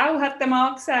grau, hat der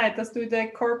Mann gesagt, dass du in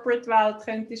der Corporate-Welt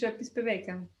könntest etwas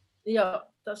bewegen. Ja,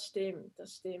 das stimmt.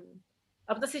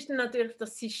 Aber das ist dann natürlich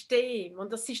das System.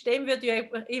 Und das System wird ja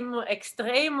immer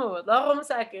extremer. Darum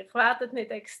sage ich, werdet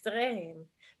nicht extrem.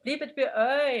 Bleibt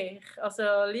bei euch, also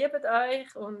liebt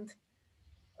euch und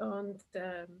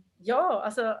ja,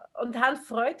 also und habt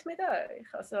Freude mit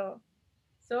euch, also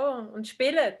so und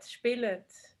spielt,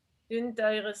 dünnt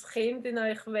eures Kind in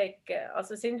euch wecken,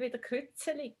 also sind wieder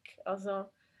kützelig, also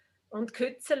und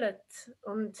kützelt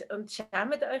und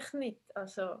schämt euch nicht,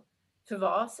 also für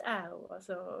was auch,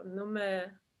 also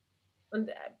nur und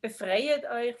befreit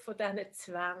euch von diesen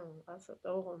Zwängen, also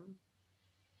darum.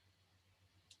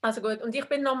 Also gut, und ich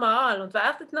bin normal und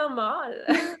werdet normal.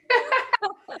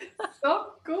 So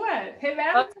gut. Hey,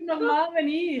 werdet so normal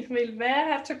wie ich? Weil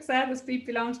wer hat schon gesagt, dass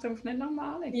Pippi Langstrumpf nicht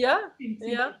normal ist? Ja.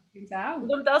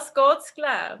 Und um das geht es,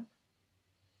 glaube ich.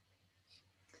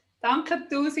 Danke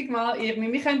tausendmal,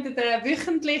 Irmi. Wir könnten eine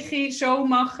wöchentliche Show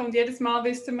machen und jedes Mal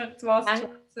wüssten wir, zu was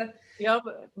schätzen. Ja,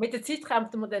 aber mit der Zeit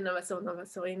kommt man dann noch so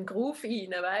in den Groove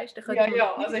rein, weißt du?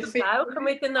 Ja, also ich finde auch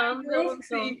miteinander und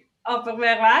so. Aber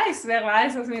wer weiß,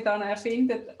 was wir dann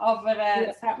erfinden. Aber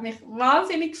es hat mich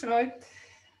wahnsinnig gefreut,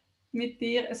 mit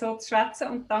dir so zu schwätzen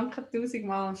und danke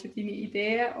tausendmal für deine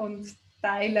Ideen und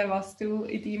teilen, was du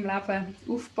in deinem Leben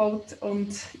aufgebaut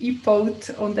und eingebaut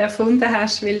und erfunden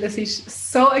hast, weil das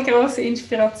ist so eine grosse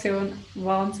Inspiration.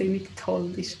 Wahnsinnig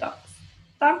toll ist das.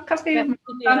 Danke vielmals.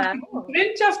 Danke für die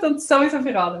Freundschaft und sowieso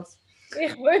für alles.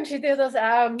 Ich wünsche dir das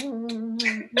auch.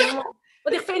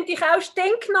 Und ich finde dich auch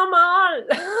stinknormal.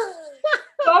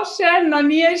 So schön, noch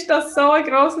nie ist das so ein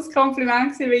grosses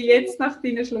Kompliment gewesen, wie jetzt nach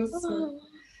deinen Schlussworten.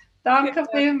 Danke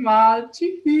vielmals.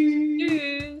 Tschüss.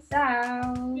 Tschüss.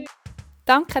 Ciao.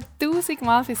 Danke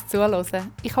 1000-mal fürs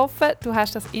Zuhören. Ich hoffe, du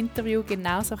hast das Interview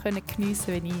genauso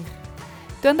geniessen wie ich.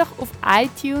 Tu doch auf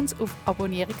iTunes auf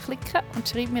Abonniere klicken und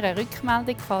schreib mir eine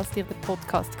Rückmeldung, falls dir der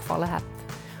Podcast gefallen hat.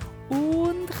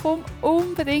 Und komm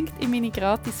unbedingt in meine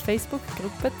gratis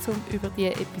Facebook-Gruppe, um über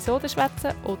diese Episode zu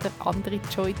schwätzen oder andere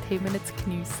Joy-Themen zu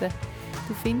geniessen.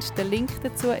 Du findest den Link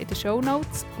dazu in den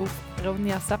Shownotes auf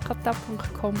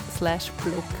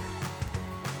ronjasakata.com/blog.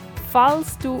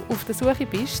 Falls du auf der Suche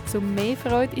bist, um mehr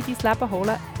Freude in dein Leben zu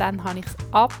holen, dann habe ich das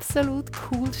absolut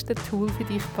coolste Tool für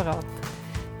dich parat.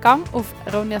 Gang auf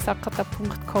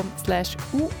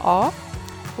ronjasakata.com/ua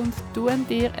und tun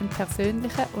dir einen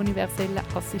persönlichen, universellen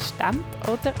Assistent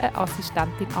oder eine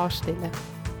Assistentin anstellen.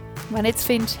 Wenn du jetzt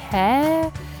findest,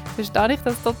 verstehe ich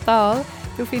das total,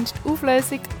 du findest die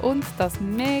Auflösung und das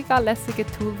mega lässige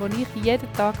Tool, das ich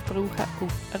jeden Tag brauche,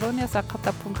 auf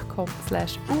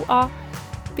ronjasakata.com/ua.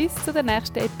 Bis zur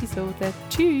nächsten Episode.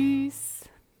 Tschüss!